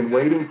world has been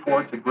waiting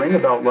for to bring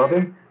about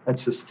loving and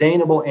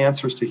sustainable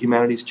answers to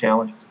humanity's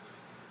challenges.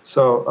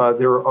 So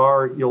there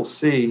are, you'll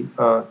see,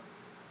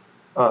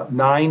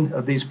 9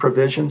 of these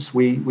provisions.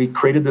 We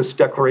created this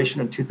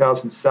declaration in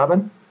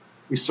 2007.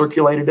 We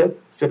circulated it.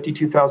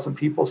 52,000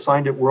 people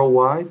signed it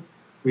worldwide.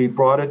 We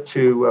brought it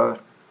to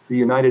the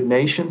United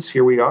Nations.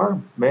 Here we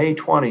are, May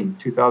 20,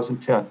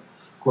 2010.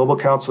 Global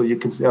Council, you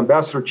can see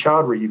Ambassador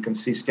Chowdhury, you can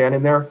see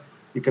standing there.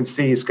 You can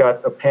see he's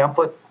got a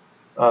pamphlet.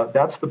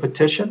 That's the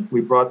petition.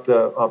 We brought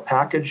the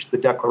package, the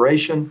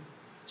declaration,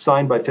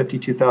 signed by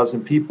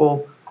 52,000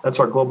 people. That's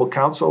our Global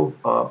Council.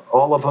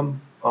 All of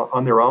them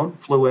on their own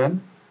flew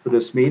in for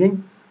this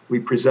meeting. We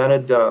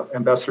presented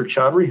Ambassador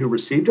Chowdhury, who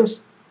received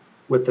us,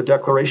 with the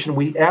declaration.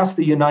 We asked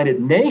the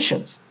United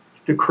Nations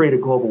to create a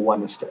Global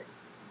Oneness Day.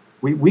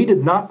 We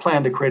did not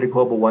plan to create a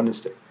Global Oneness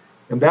Day.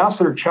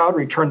 Ambassador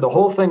Chowdhury turned the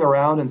whole thing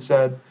around and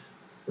said,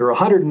 there are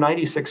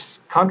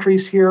 196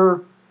 countries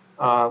here.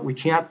 We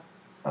can't,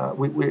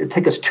 it'd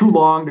take us too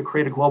long to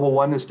create a Global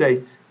Oneness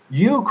Day.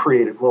 You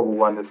create a Global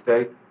Oneness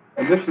Day.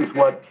 And this is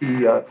what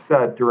he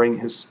said during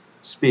his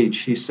speech.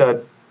 He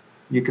said,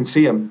 you can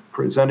see him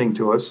presenting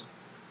to us,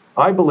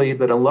 I believe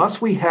that unless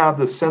we have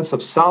the sense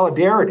of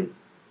solidarity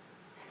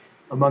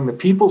among the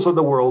peoples of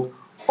the world,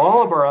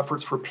 all of our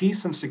efforts for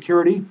peace and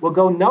security will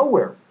go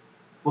nowhere.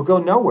 Will go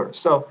nowhere.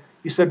 So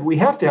he said, we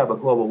have to have a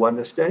Global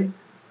Oneness Day,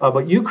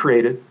 but you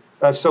created.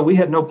 So we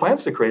had no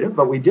plans to create it,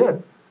 but we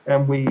did.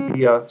 And we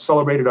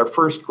celebrated our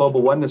first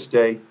Global Oneness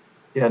Day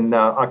in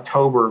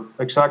October.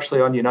 It's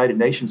actually on United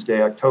Nations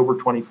Day, October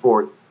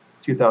 24th,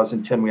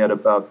 2010. We had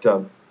about,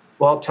 well,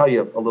 I'll tell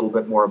you a little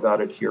bit more about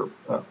it here.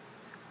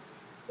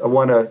 I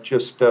want to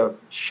just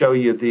show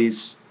you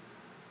these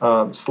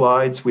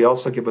slides. We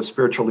also give a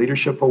Spiritual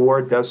Leadership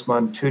Award,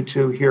 Desmond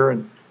Tutu here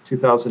in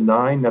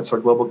 2009. That's our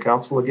Global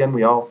Council again.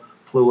 We all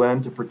flew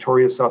in to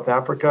Pretoria, South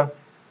Africa.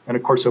 And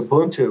of course,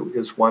 Ubuntu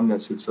is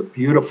oneness. It's a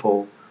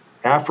beautiful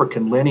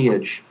African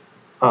lineage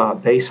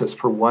basis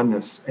for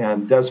oneness.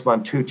 And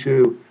Desmond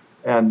Tutu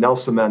and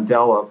Nelson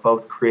Mandela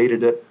both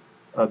created it.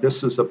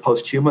 This is a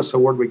posthumous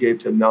award we gave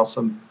to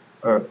Nelson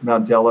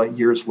Mandela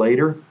years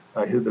later.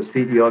 Who the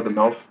CEO of the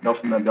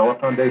Nelson Mandela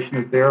Foundation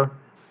is there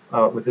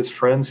with his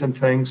friends and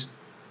things.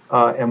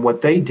 And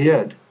what they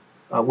did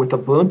with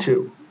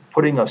Ubuntu,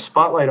 putting a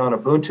spotlight on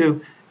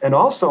Ubuntu, and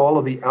also all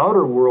of the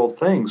outer world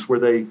things where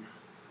they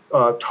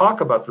talk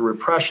about the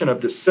repression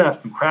of dissent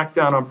and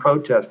crackdown on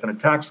protest and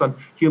attacks on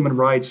human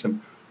rights and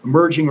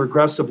emerging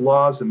regressive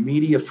laws and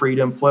media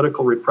freedom,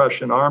 political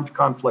repression, armed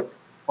conflict,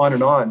 on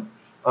and on.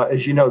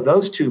 As you know,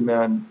 those two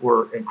men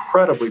were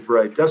incredibly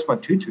brave.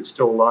 Desmond Tutu is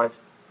still alive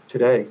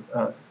today.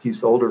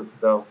 He's older,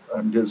 though,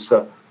 and his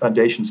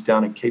foundation's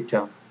down in Cape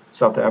Town,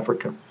 South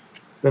Africa.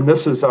 Then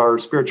this is our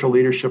Spiritual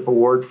Leadership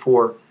Award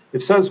for, it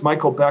says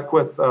Michael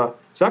Beckwith.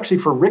 It's actually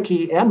for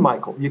Ricky and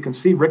Michael. You can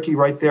see Ricky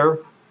right there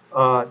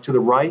to the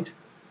right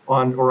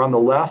on the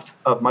left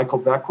of Michael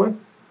Beckwith.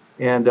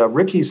 And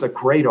Ricky's a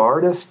great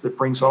artist that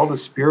brings all the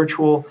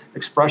spiritual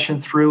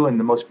expression through in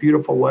the most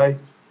beautiful way.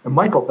 And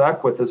Michael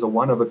Beckwith is a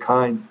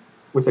one-of-a-kind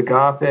with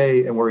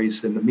agape, and where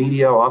he's in the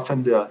media.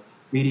 Often the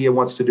media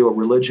wants to do a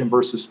religion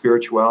versus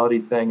spirituality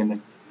thing, and they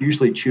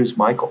usually choose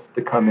Michael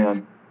to come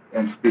in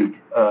and speak.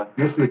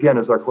 This, again,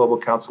 is our Global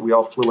Council. We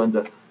all flew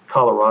into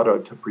Colorado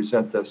to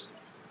present this.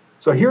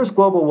 So here's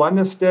Global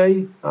Oneness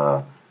Day.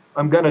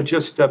 I'm going to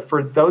just,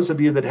 for those of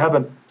you that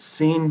haven't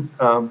seen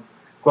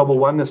Global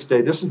Oneness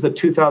Day, this is the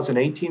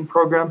 2018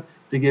 program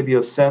to give you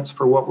a sense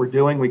for what we're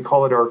doing. We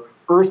call it our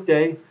Earth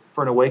Day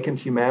for an Awakened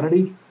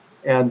Humanity.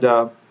 And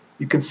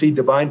you can see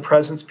Divine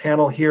Presence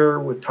panel here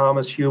with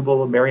Thomas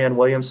Hubel, Marianne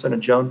Williamson,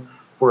 and Joan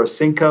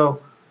Borisinko.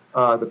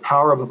 The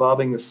Power of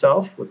Evolving the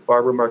Self with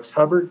Barbara Marks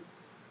Hubbard.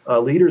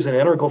 Leaders in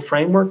Integral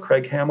Framework,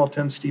 Craig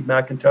Hamilton, Steve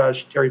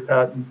McIntosh, Terry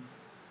Patton.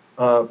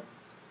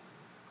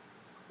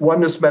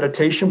 Oneness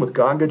Meditation with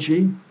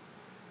Gangaji.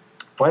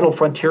 Final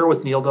Frontier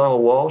with Neil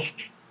Donald Walsh.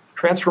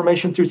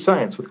 Transformation Through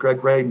Science with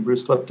Greg Ray and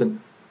Bruce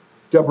Lipton,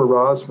 Deborah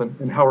Rosman,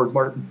 and Howard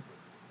Martin.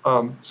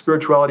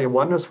 Spirituality and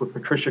Oneness with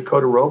Patricia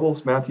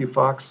Cota-Robles, Matthew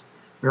Fox,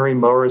 Mary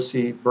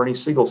Morrissey, Bernie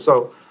Siegel.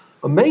 So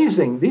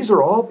amazing. These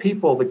are all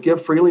people that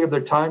give freely of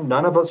their time.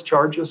 None of us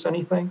charge us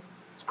anything.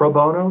 It's pro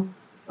bono.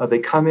 They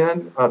come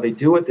in, they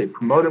do it, they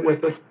promote it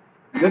with us.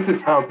 This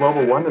is how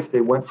Global Oneness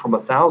Day went from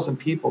 1,000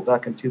 people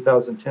back in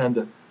 2010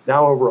 to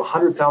now over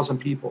 100,000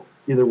 people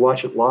either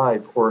watch it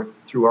live or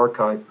through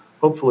archive.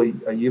 Hopefully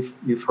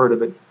you've heard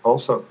of it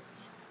also.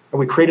 And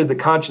we created the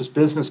Conscious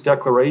Business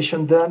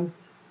Declaration then.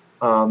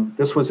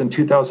 This was in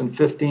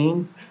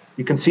 2015.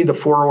 You can see the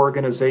 4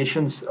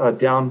 organizations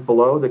down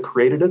below that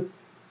created it.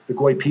 The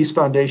Goi Peace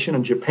Foundation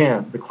in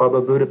Japan, the Club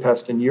of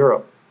Budapest in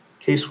Europe,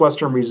 Case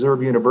Western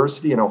Reserve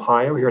University in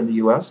Ohio here in the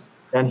US,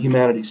 and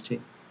Humanities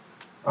Team.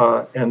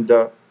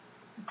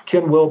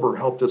 Ken Wilber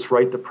helped us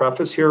write the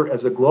preface here.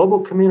 As a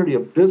global community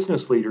of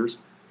business leaders,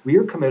 we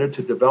are committed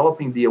to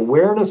developing the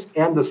awareness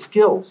and the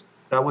skills.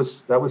 That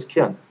was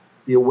Ken.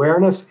 The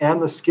awareness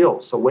and the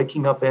skills, so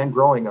waking up and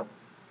growing up,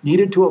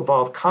 needed to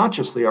evolve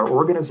consciously our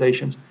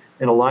organizations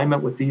in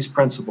alignment with these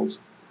principles.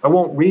 I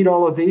won't read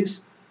all of these,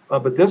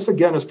 but this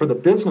again is for the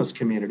business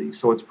community,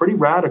 so it's pretty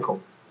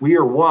radical. We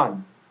are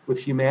one with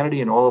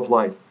humanity and all of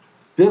life.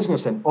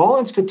 Business and all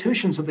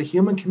institutions of the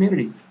human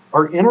community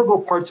are integral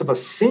parts of a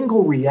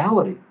single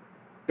reality,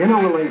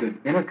 interrelated,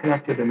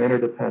 interconnected, and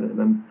interdependent.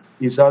 And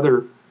these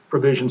other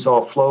provisions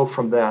all flow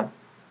from that.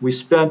 We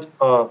spent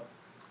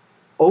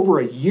over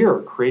a year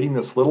creating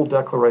this little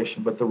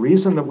declaration. But the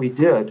reason that we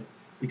did,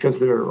 because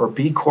there are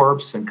B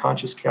Corps and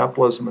conscious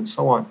capitalism and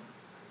so on,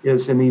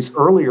 is in these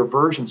earlier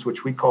versions,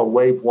 which we call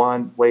wave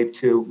 1, wave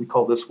 2, we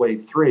call this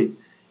wave 3.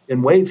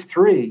 In wave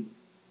 3,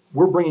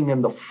 we're bringing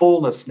in the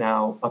fullness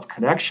now of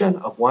connection,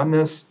 of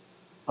oneness,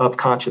 of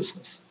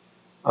consciousness.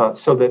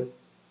 So that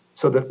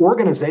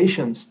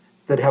organizations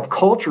that have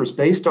cultures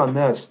based on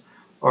this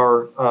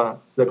are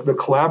the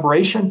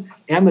collaboration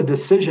and the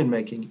decision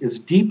making is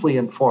deeply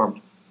informed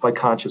by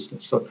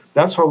consciousness. So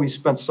that's why we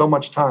spent so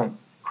much time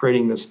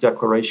creating this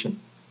declaration.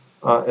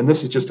 And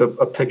this is just a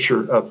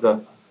picture of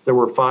there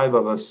were 5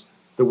 of us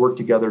that worked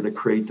together to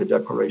create the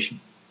declaration.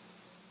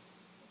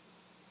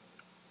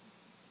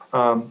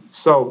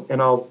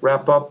 And I'll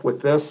wrap up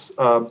with this.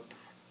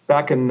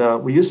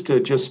 We used to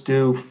just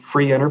do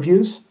free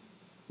interviews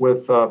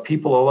with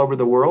people all over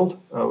the world.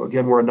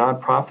 Again, we're a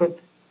nonprofit.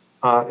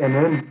 And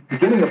then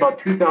beginning about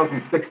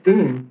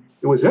 2016,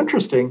 it was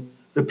interesting.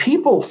 The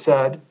people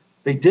said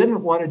they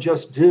didn't want to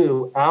just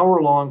do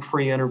hour-long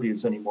free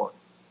interviews anymore.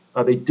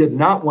 They did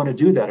not want to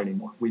do that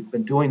anymore. We've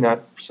been doing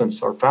that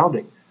since our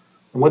founding.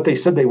 And what they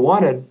said they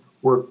wanted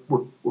were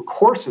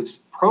courses,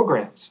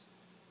 programs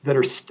that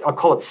are, I'll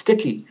call it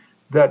sticky,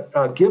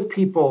 that give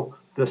people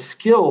the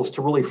skills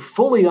to really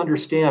fully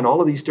understand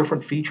all of these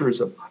different features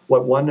of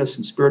what oneness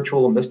and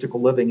spiritual and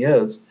mystical living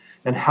is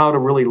and how to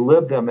really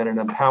live them in an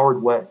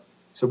empowered way.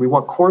 So we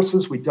want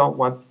courses, we don't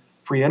want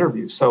free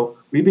interviews. So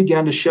we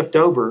began to shift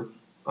over,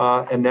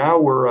 and now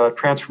we're a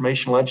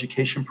transformational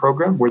education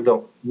program. We're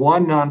the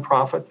one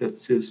nonprofit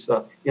that's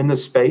in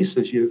this space,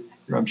 as you're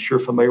I'm sure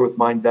familiar with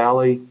Mind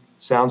Valley,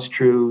 Sounds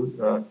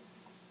True,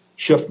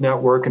 Shift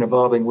Network, and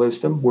Evolving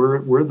Wisdom.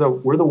 We're the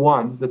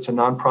one that's a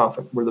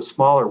nonprofit. We're the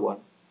smaller one,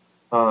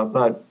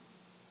 but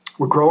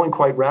we're growing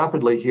quite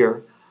rapidly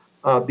here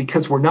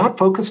because we're not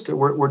focused.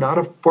 We're not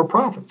a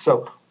for-profit,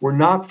 so we're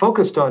not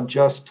focused on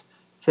just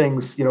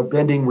things,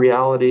 bending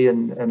reality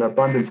and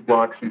abundance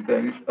blocks and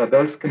things.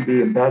 Those can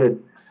be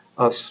embedded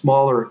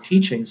smaller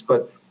teachings,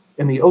 but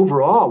in the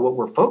overall, what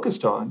we're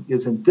focused on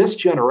is in this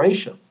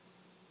generation,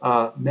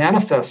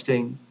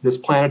 manifesting this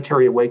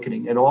planetary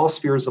awakening in all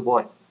spheres of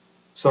life.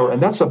 So,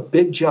 and that's a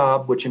big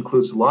job, which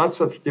includes lots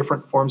of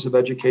different forms of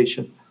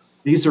education.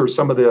 These are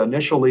some of the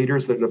initial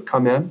leaders that have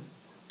come in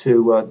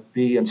to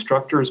be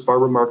instructors.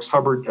 Barbara Marks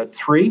Hubbard at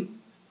 3,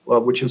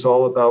 which is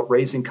all about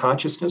raising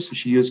consciousness.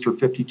 She used her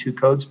 52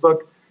 Codes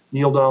book.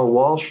 Neil Donald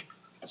Walsh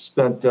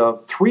spent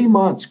 3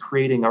 months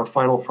creating our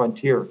final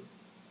frontier.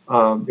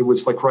 It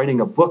was like writing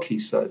a book, he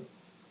said.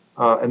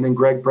 And then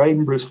Greg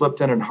Braden, Bruce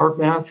Lipton, and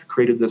HeartMath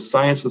created this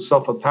science of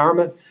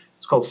self-empowerment.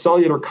 It's called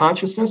Cellular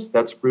Consciousness.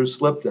 That's Bruce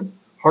Lipton.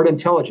 Heart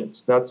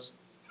Intelligence. That's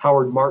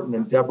Howard Martin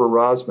and Deborah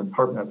Rosman,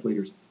 HeartMath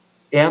leaders.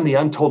 And The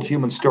Untold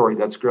Human Story.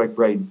 That's Greg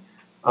Braden.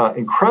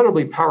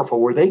 Incredibly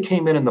powerful, where they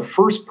came in the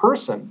first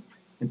person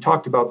and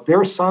talked about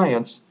their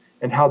science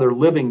and how they're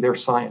living their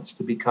science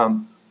to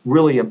become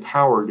really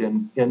empowered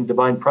in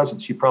divine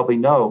presence. You probably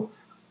know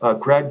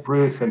Greg,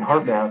 Bruce, and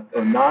HeartMath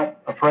are not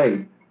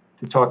afraid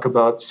to talk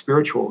about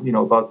spiritual,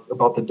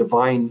 about the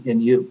divine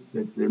in you.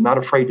 They're not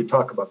afraid to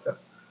talk about that.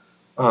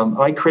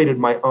 I created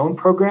my own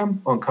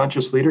program on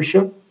conscious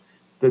leadership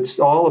that's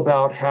all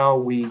about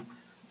how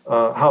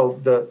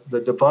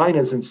the divine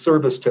is in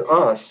service to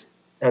us.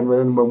 And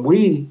when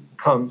we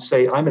come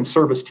say, I'm in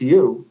service to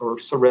you, or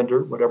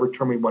surrender, whatever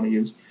term we want to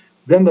use,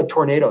 then the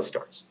tornado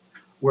starts,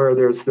 where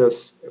there's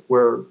this,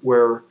 where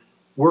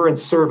we're in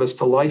service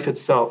to life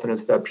itself, and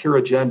it's that pure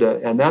agenda.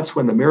 And that's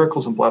when the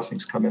miracles and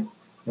blessings come in.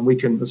 And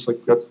it's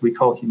like that we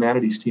call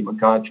humanity's team a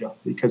God job,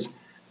 because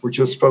we're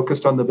just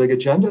focused on the big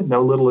agenda,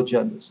 no little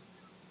agendas.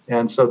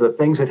 And so the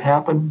things that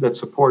happen that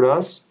support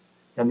us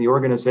and the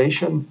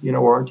organization,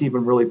 aren't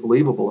even really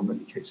believable in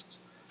many cases.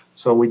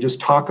 So we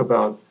just talk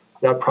about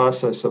that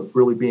process of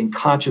really being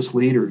conscious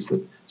leaders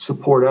that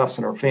support us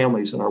and our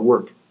families and our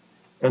work.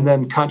 And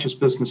then Conscious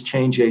Business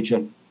Change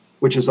Agent,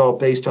 which is all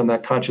based on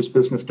that Conscious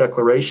Business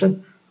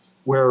Declaration,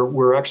 where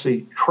we're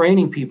actually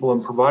training people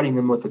and providing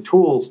them with the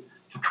tools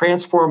to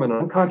transform an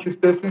unconscious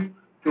business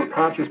to a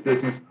conscious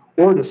business,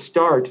 or to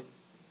start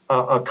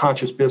a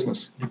conscious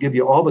business, to give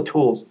you all the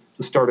tools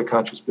to start a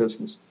conscious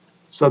business.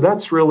 So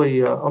that's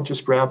really, I'll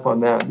just wrap on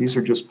that. These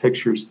are just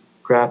pictures,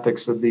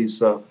 graphics of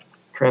these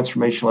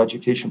transformational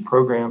education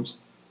programs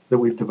that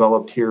we've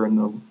developed here in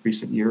the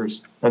recent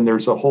years. And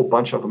there's a whole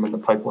bunch of them in the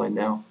pipeline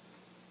now.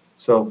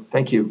 So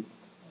thank you.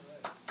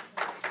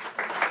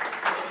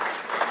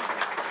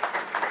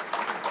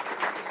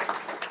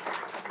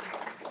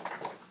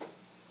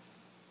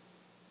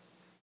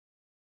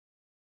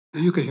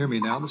 You can hear me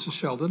now. This is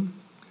Sheldon.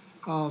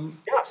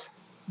 Yes.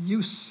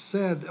 You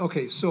said,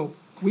 okay, so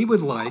we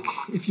would like,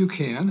 if you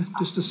can,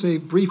 just to say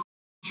brief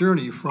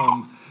journey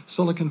from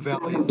Silicon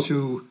Valley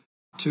to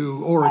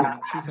Oregon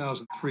in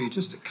 2003.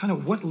 Just kind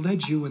of what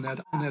led you on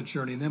that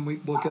journey, and then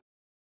we'll get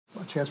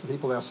a chance for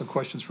people to ask some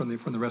questions from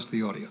the rest of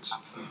the audience.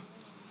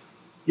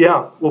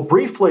 Yeah, well,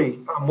 briefly,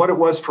 what it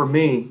was for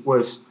me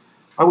was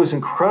I was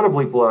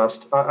incredibly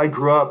blessed. I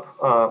grew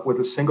up with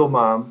a single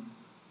mom.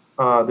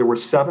 There were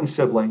 7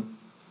 siblings,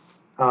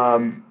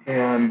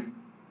 and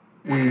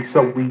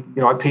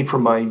I paid for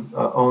my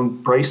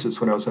own braces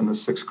when I was in the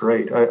 6th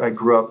grade. I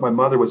grew up. My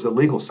mother was a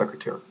legal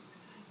secretary,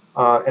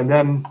 and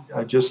then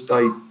I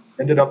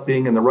ended up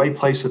being in the right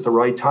place at the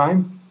right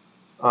time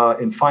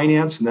in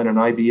finance, and then in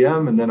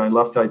IBM, and then I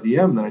left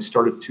IBM. And then I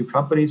started 2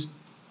 companies.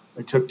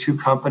 I took 2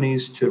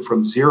 companies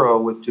from zero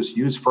with just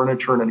used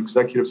furniture and an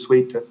executive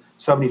suite to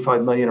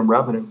 75 million in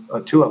revenue.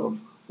 2 of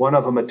them. One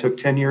of them it took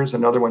 10 years,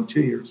 another one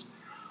 2 years.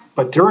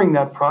 But during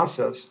that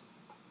process,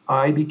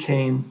 I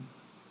became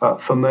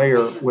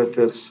familiar with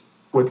this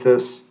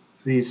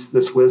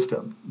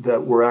wisdom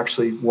that we're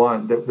actually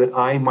one, that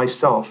I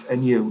myself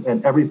and you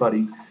and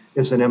everybody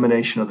is an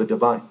emanation of the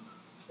divine.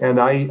 And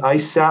I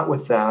sat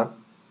with that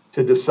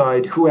to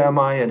decide who am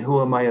I and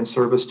who am I in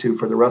service to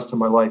for the rest of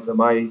my life.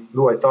 Am I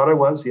who I thought I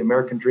was, the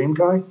American dream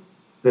guy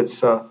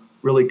that's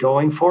really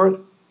going for it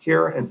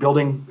here and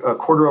building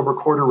quarter over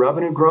quarter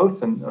revenue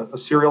growth and a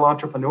serial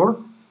entrepreneur?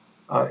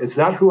 Is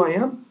that who I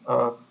am?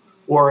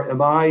 Or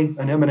am I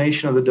an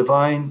emanation of the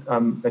divine,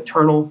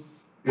 eternal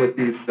with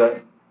these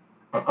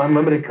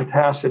unlimited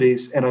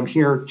capacities, and I'm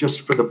here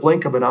just for the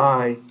blink of an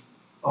eye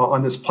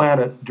on this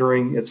planet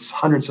during its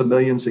hundreds of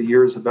millions of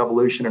years of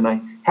evolution, and I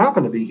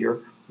happen to be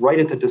here right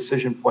at the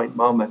decision point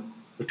moment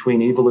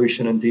between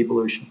evolution and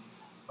devolution.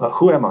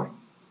 Who am I?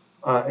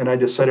 And I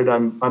decided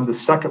I'm the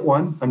second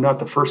one, I'm not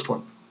the first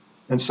one.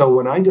 And so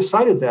when I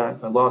decided that,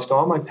 I lost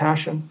all my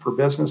passion for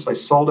business, I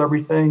sold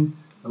everything,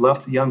 I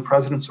left the Young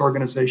Presidents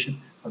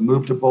Organization, I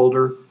moved to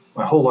Boulder,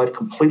 my whole life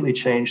completely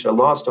changed. I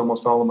lost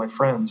almost all of my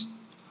friends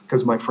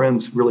because my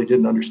friends really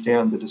didn't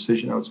understand the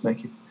decision I was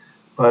making.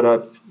 But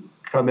I've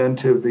come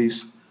into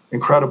these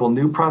incredible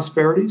new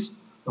prosperities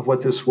of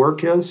what this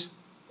work is,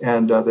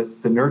 and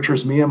that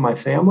nurtures me and my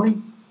family,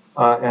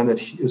 and that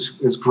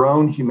has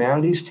grown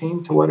Humanities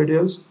Team to what it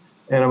is.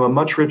 And I'm a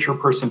much richer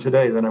person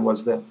today than I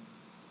was then.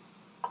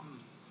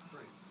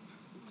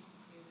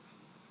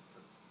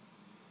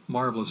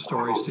 Marvelous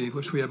story, Steve.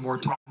 Wish we had more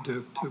time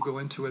to go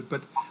into it,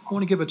 but I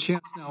want to give a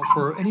chance now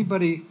for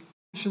anybody,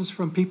 questions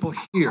from people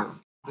here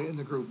in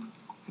the group.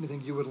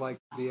 Anything you would like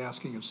to be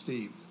asking of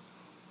Steve?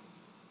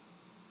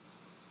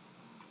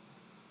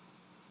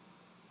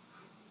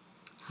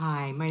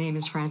 Hi, my name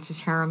is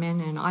Frances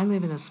Harriman, and I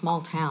live in a small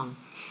town.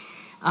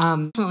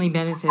 Definitely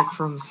benefit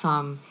from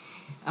some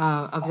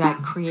of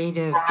that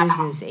creative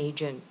business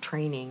agent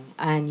training,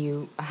 and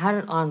you had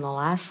it on the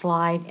last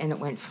slide, and it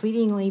went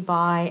fleetingly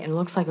by, and it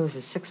looks like it was a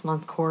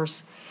 6-month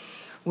course.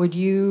 Would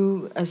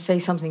you say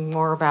something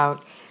more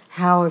about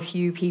how if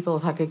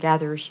I could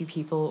gather a few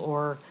people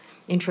or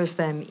interest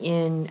them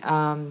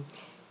in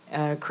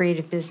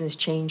creative business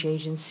change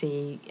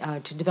agency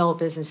to develop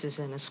businesses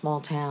in a small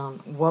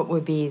town, what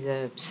would be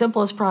the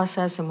simplest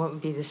process, and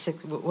what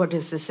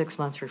does the 6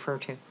 months refer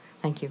to?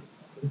 Thank you.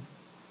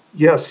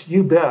 Yes,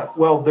 you bet.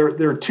 Well,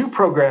 there are 2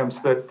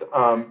 programs that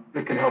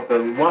can help.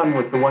 One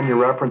was the one you're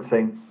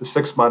referencing, the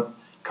 6-month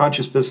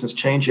Conscious Business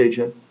Change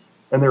Agent.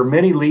 And there are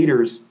many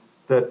leaders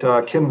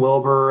that Kim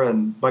Wilbur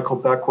and Michael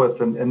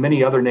Beckwith and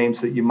many other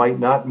names that you might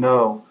not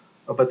know,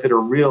 but that are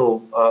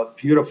real,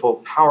 beautiful,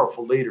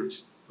 powerful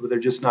leaders, but they're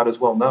just not as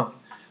well known,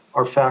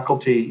 are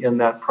faculty in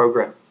that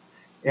program.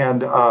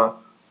 And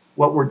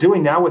what we're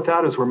doing now with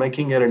that is we're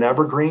making it an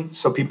evergreen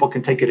so people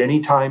can take it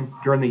anytime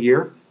during the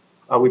year.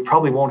 We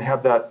probably won't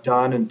have that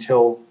done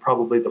until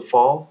probably the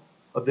fall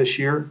of this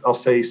year. I'll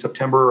say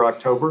September or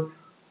October.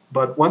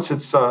 But once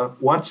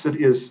it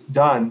is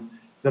done,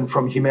 then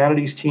from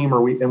Humanities Team,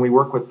 we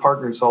work with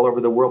partners all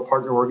over the world,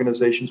 partner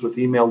organizations with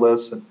email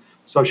lists and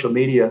social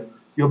media,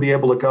 you'll be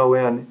able to go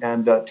in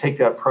and take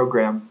that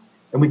program.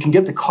 And we can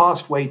get the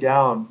cost way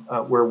down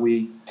where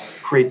we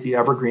create the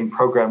evergreen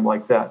program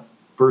like that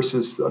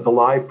versus the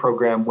live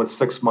program with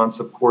 6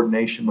 months of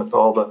coordination with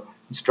all the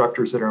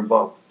instructors that are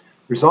involved.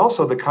 There's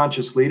also the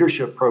Conscious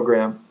Leadership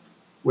Program,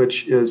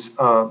 which is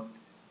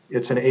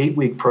it's an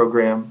 8-week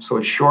program, so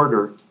it's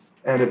shorter,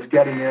 and it's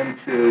getting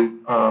into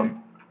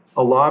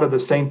a lot of the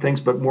same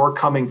things, but more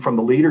coming from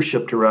the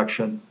leadership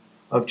direction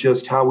of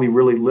just how we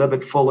really live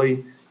it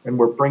fully, and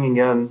we're bringing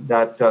in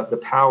that the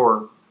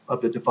power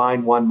of the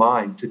divine one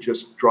mind to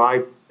just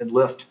drive and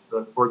lift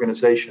the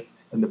organization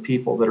and the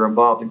people that are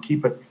involved and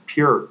keep it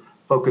pure,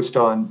 focused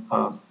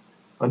on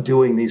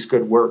doing these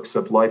good works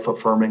of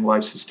life-affirming,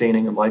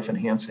 life-sustaining, and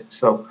life-enhancing.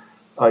 So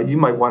you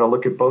might want to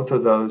look at both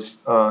of those.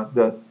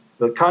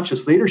 The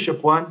Conscious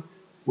Leadership one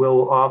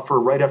will offer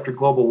right after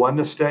Global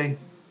Oneness Day.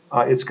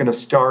 It's going to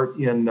start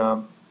in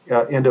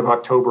end of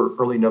October,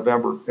 early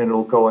November, and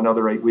it'll go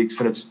another 8 weeks.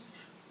 And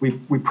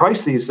we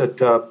price these at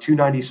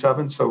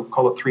 $297, so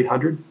call it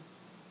 $300.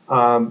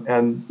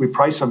 And we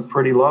price them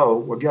pretty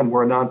low. Again,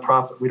 we're a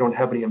nonprofit. We don't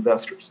have any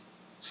investors.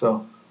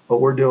 So what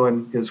we're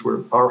doing is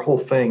our whole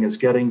thing is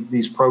getting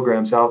these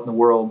programs out in the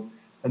world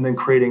and then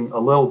creating a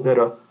little bit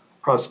of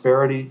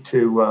prosperity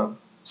to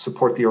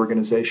support the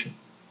organization.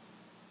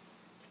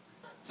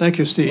 Thank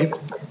you, Steve.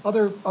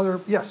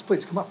 Yes,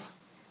 please come up.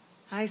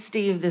 Hi,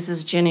 Steve. This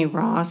is Jenny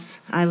Ross.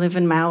 I live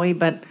in Maui,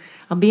 but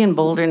I'll be in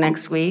Boulder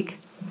next week.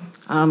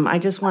 I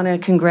just want to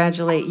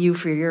congratulate you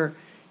for your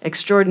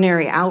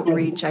extraordinary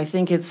outreach. I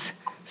think it's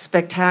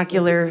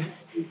spectacular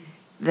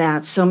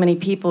that so many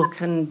people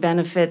can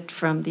benefit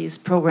from these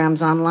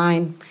programs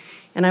online.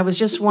 And I was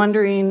just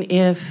wondering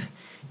if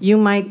you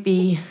might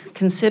be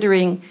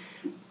considering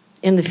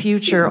in the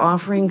future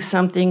offering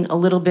something a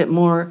little bit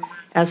more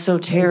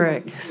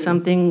esoteric,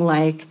 something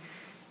like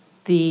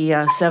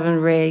the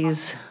Seven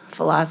Rays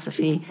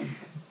philosophy,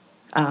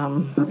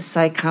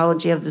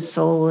 psychology of the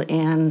soul,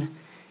 and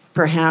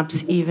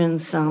perhaps even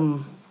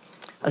some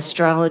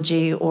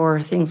astrology or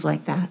things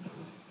like that.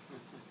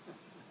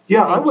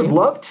 Yeah, I would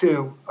love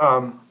to.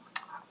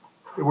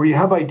 Where you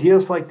have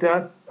ideas like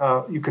that,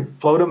 you could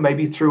float them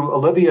maybe through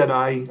Olivia and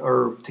I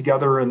are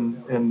together,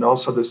 and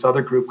also this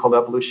other group called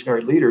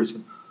Evolutionary Leaders.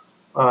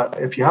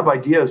 If you have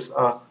ideas,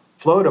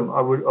 float them.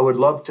 I would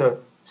love to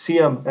see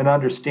them and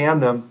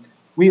understand them.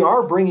 We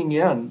are bringing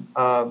in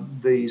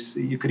these.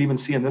 You could even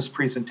see in this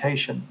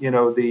presentation,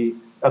 the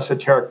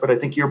esoteric. But I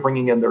think you're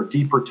bringing in their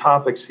deeper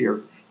topics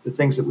here, the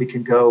things that we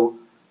can go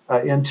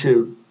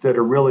into that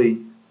are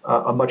really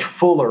a much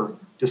fuller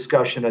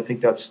discussion. I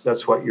think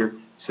that's what you're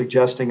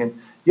suggesting. And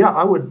yeah,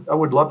 I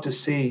would love to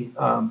see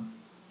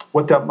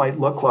what that might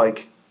look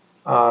like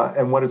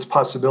and what its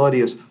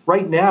possibility is.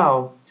 Right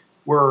now,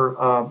 we're,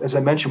 as I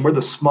mentioned, we're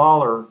the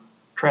smaller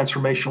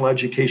transformational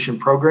education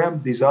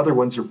program. These other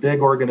ones are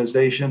big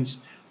organizations,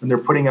 and they're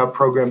putting out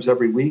programs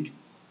every week.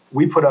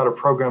 We put out a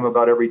program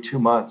about every 2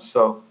 months.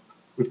 So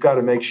we've got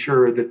to make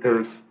sure that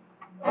there's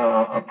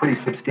a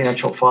pretty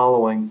substantial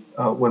following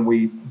when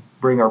we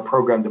bring our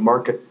program to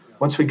market.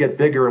 Once we get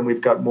bigger and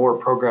we've got more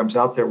programs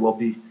out there, we'll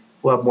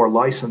have more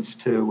license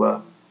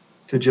to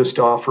just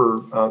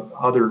offer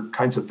other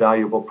kinds of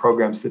valuable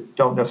programs that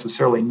don't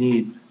necessarily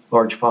need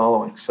large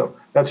followings. So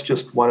that's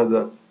just one of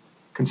the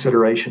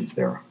considerations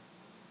there.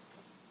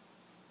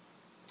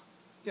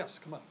 Yes,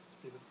 come on,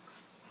 David.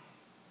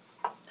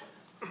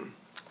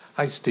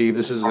 Hi, Steve.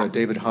 This is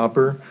David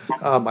Hopper.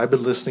 I've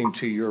been listening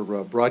to your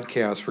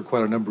broadcast for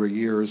quite a number of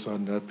years,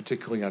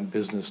 particularly on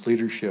business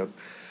leadership.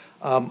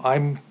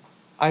 I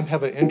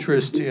have an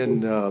interest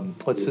in,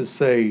 let's just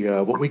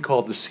say, what we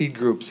call the seed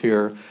groups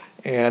here,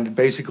 and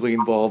basically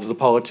involves the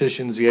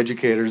politicians, the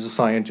educators, the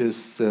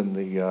scientists, and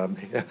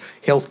the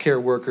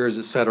healthcare workers,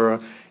 et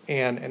cetera,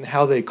 and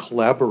how they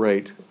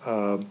collaborate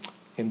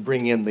and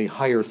bring in the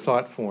higher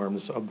thought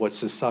forms of what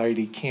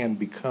society can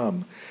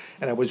become.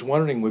 And I was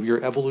wondering, with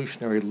your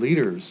evolutionary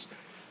leaders,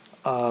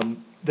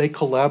 they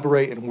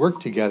collaborate and work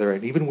together,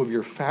 and even with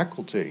your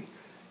faculty,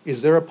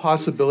 is there a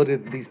possibility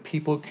that these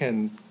people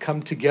can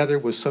come together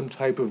with some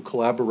type of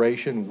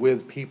collaboration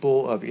with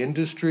people of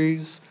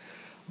industries,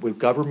 with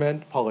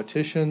government,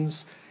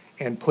 politicians,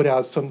 and put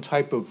out some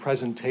type of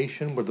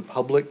presentation where the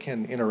public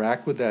can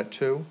interact with that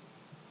too?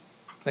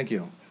 Thank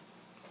you.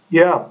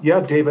 Yeah,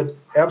 David,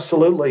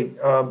 absolutely.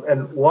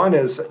 And one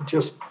is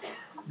just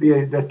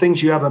the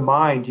things you have in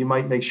mind, you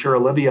might make sure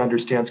Olivia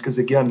understands, because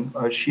again,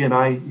 she and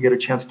I get a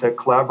chance to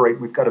collaborate.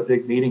 We've got a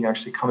big meeting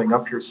actually coming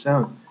up here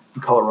soon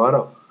in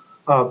Colorado.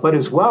 But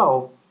as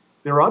well,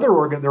 there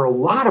are a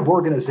lot of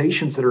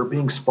organizations that are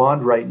being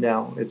spawned right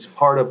now. It's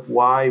part of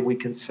why we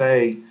can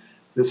say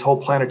this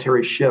whole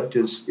planetary shift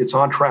it's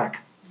on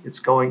track. It's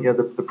going,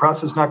 the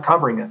press is not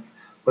covering it,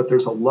 but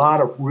there's a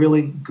lot of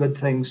really good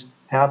things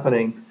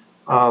happening.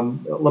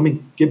 Let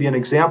me give you an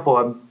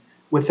example.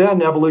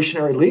 Within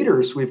Evolutionary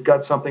Leaders, we've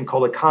got something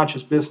called a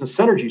Conscious Business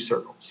Synergy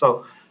Circle.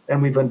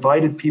 And we've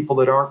invited people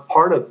that aren't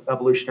part of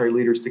Evolutionary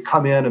Leaders to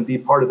come in and be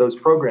part of those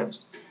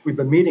programs. We've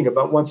been meeting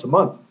about once a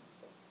month.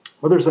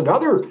 Well, there's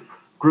another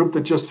group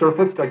that just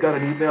surfaced. I got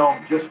an email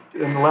just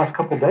in the last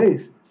couple of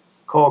days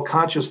called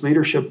Conscious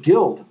Leadership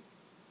Guild.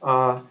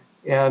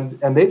 And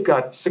they've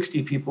got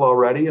 60 people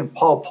already. And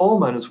Paul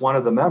Pullman is one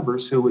of the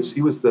members he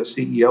was the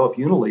CEO of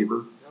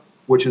Unilever,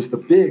 which is the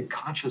big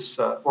conscious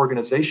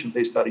organization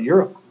based out of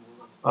Europe.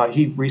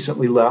 He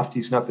recently left.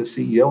 He's not the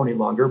CEO any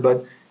longer,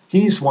 but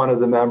he's one of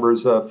the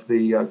members of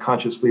the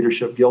Conscious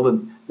Leadership Guild.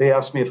 And they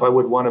asked me if I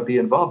would want to be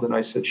involved. And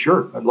I said,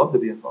 sure, I'd love to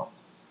be involved.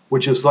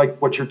 Which is like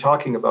what you're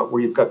talking about,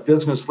 where you've got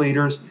business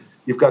leaders,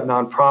 you've got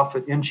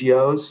nonprofit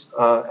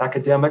NGOs,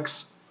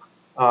 academics,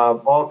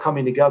 all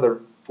coming together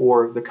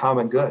for the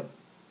common good.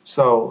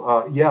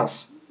 So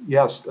yes,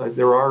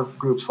 there are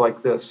groups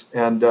like this,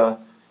 and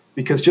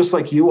because just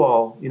like you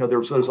all,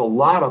 there's a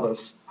lot of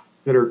us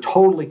that are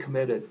totally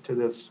committed to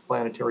this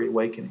planetary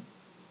awakening.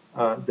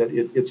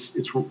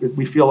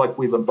 We feel like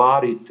we've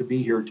embodied to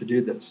be here to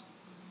do this.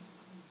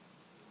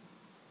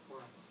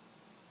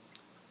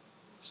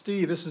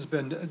 Steve, this has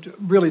been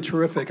really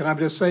terrific, and I'm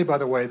going to say, by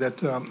the way, that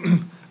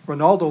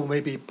Ronaldo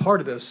may be part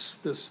of this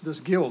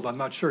guild. I'm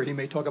not sure. He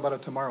may talk about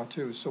it tomorrow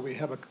too. So we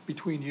have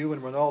between you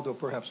and Ronaldo,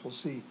 perhaps we'll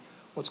see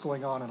what's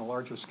going on a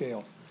larger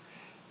scale.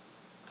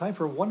 Time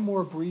for one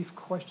more brief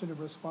question and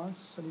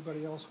response.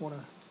 Anybody else want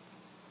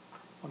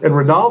to? And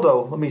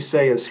Ronaldo, let me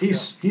say,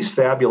 he's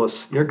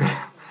fabulous.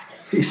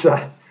 He's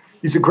a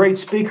great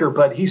speaker,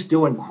 but he's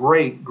doing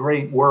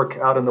great work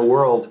out in the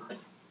world.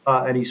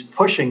 And he's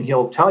pushing,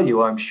 he'll tell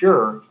you, I'm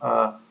sure,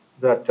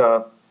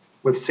 that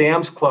with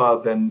Sam's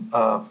Club and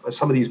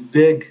some of these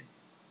big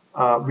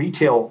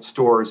retail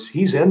stores.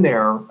 He's in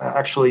there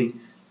actually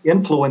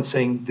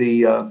influencing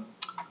the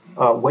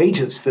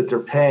wages that they're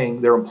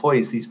paying their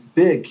employees. These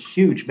big,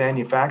 huge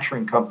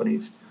manufacturing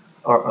companies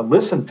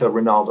listen to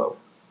Ronaldo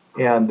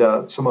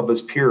and some of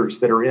his peers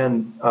that are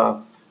in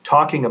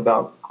talking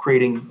about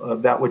creating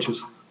that which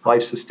is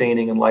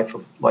life-sustaining and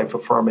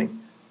life-affirming,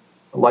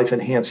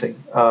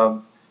 life-enhancing.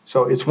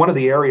 So it's one of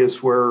the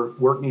areas where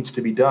work needs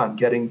to be done,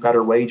 getting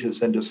better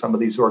wages into some of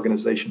these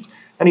organizations.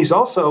 And he's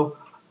also,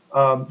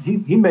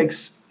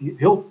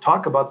 he'll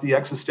talk about the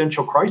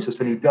existential crisis,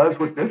 and he does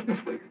with business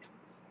leaders.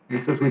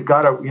 He says, we've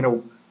got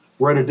to,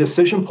 we're at a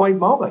decision point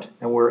moment,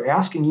 and we're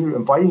asking you,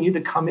 inviting you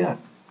to come in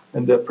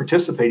and to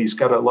participate. He's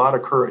got a lot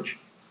of courage.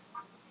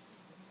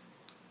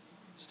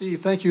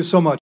 Steve, thank you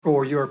so much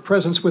for your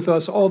presence with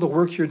us, all the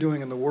work you're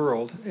doing in the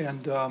world.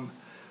 And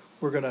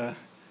we're going to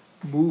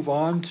move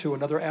on to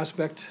another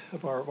aspect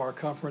of our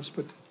conference,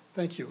 but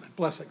thank you.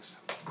 Blessings.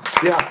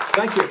 Yeah,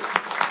 thank you.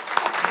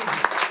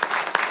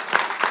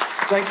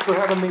 Thanks for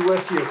having me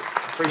with you.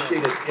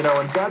 Appreciate it.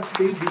 And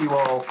Godspeed to you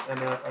all.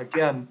 And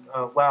again,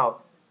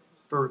 wow,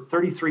 for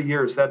 33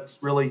 years, that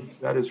is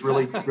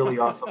really, really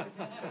awesome.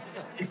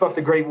 Keep up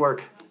the great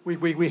work.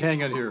 We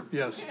hang in here.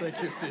 Yes.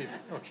 Thank you, Steve.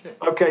 Okay.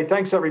 Okay.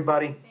 Thanks,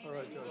 everybody. All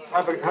right,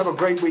 George. Have a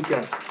great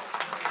weekend.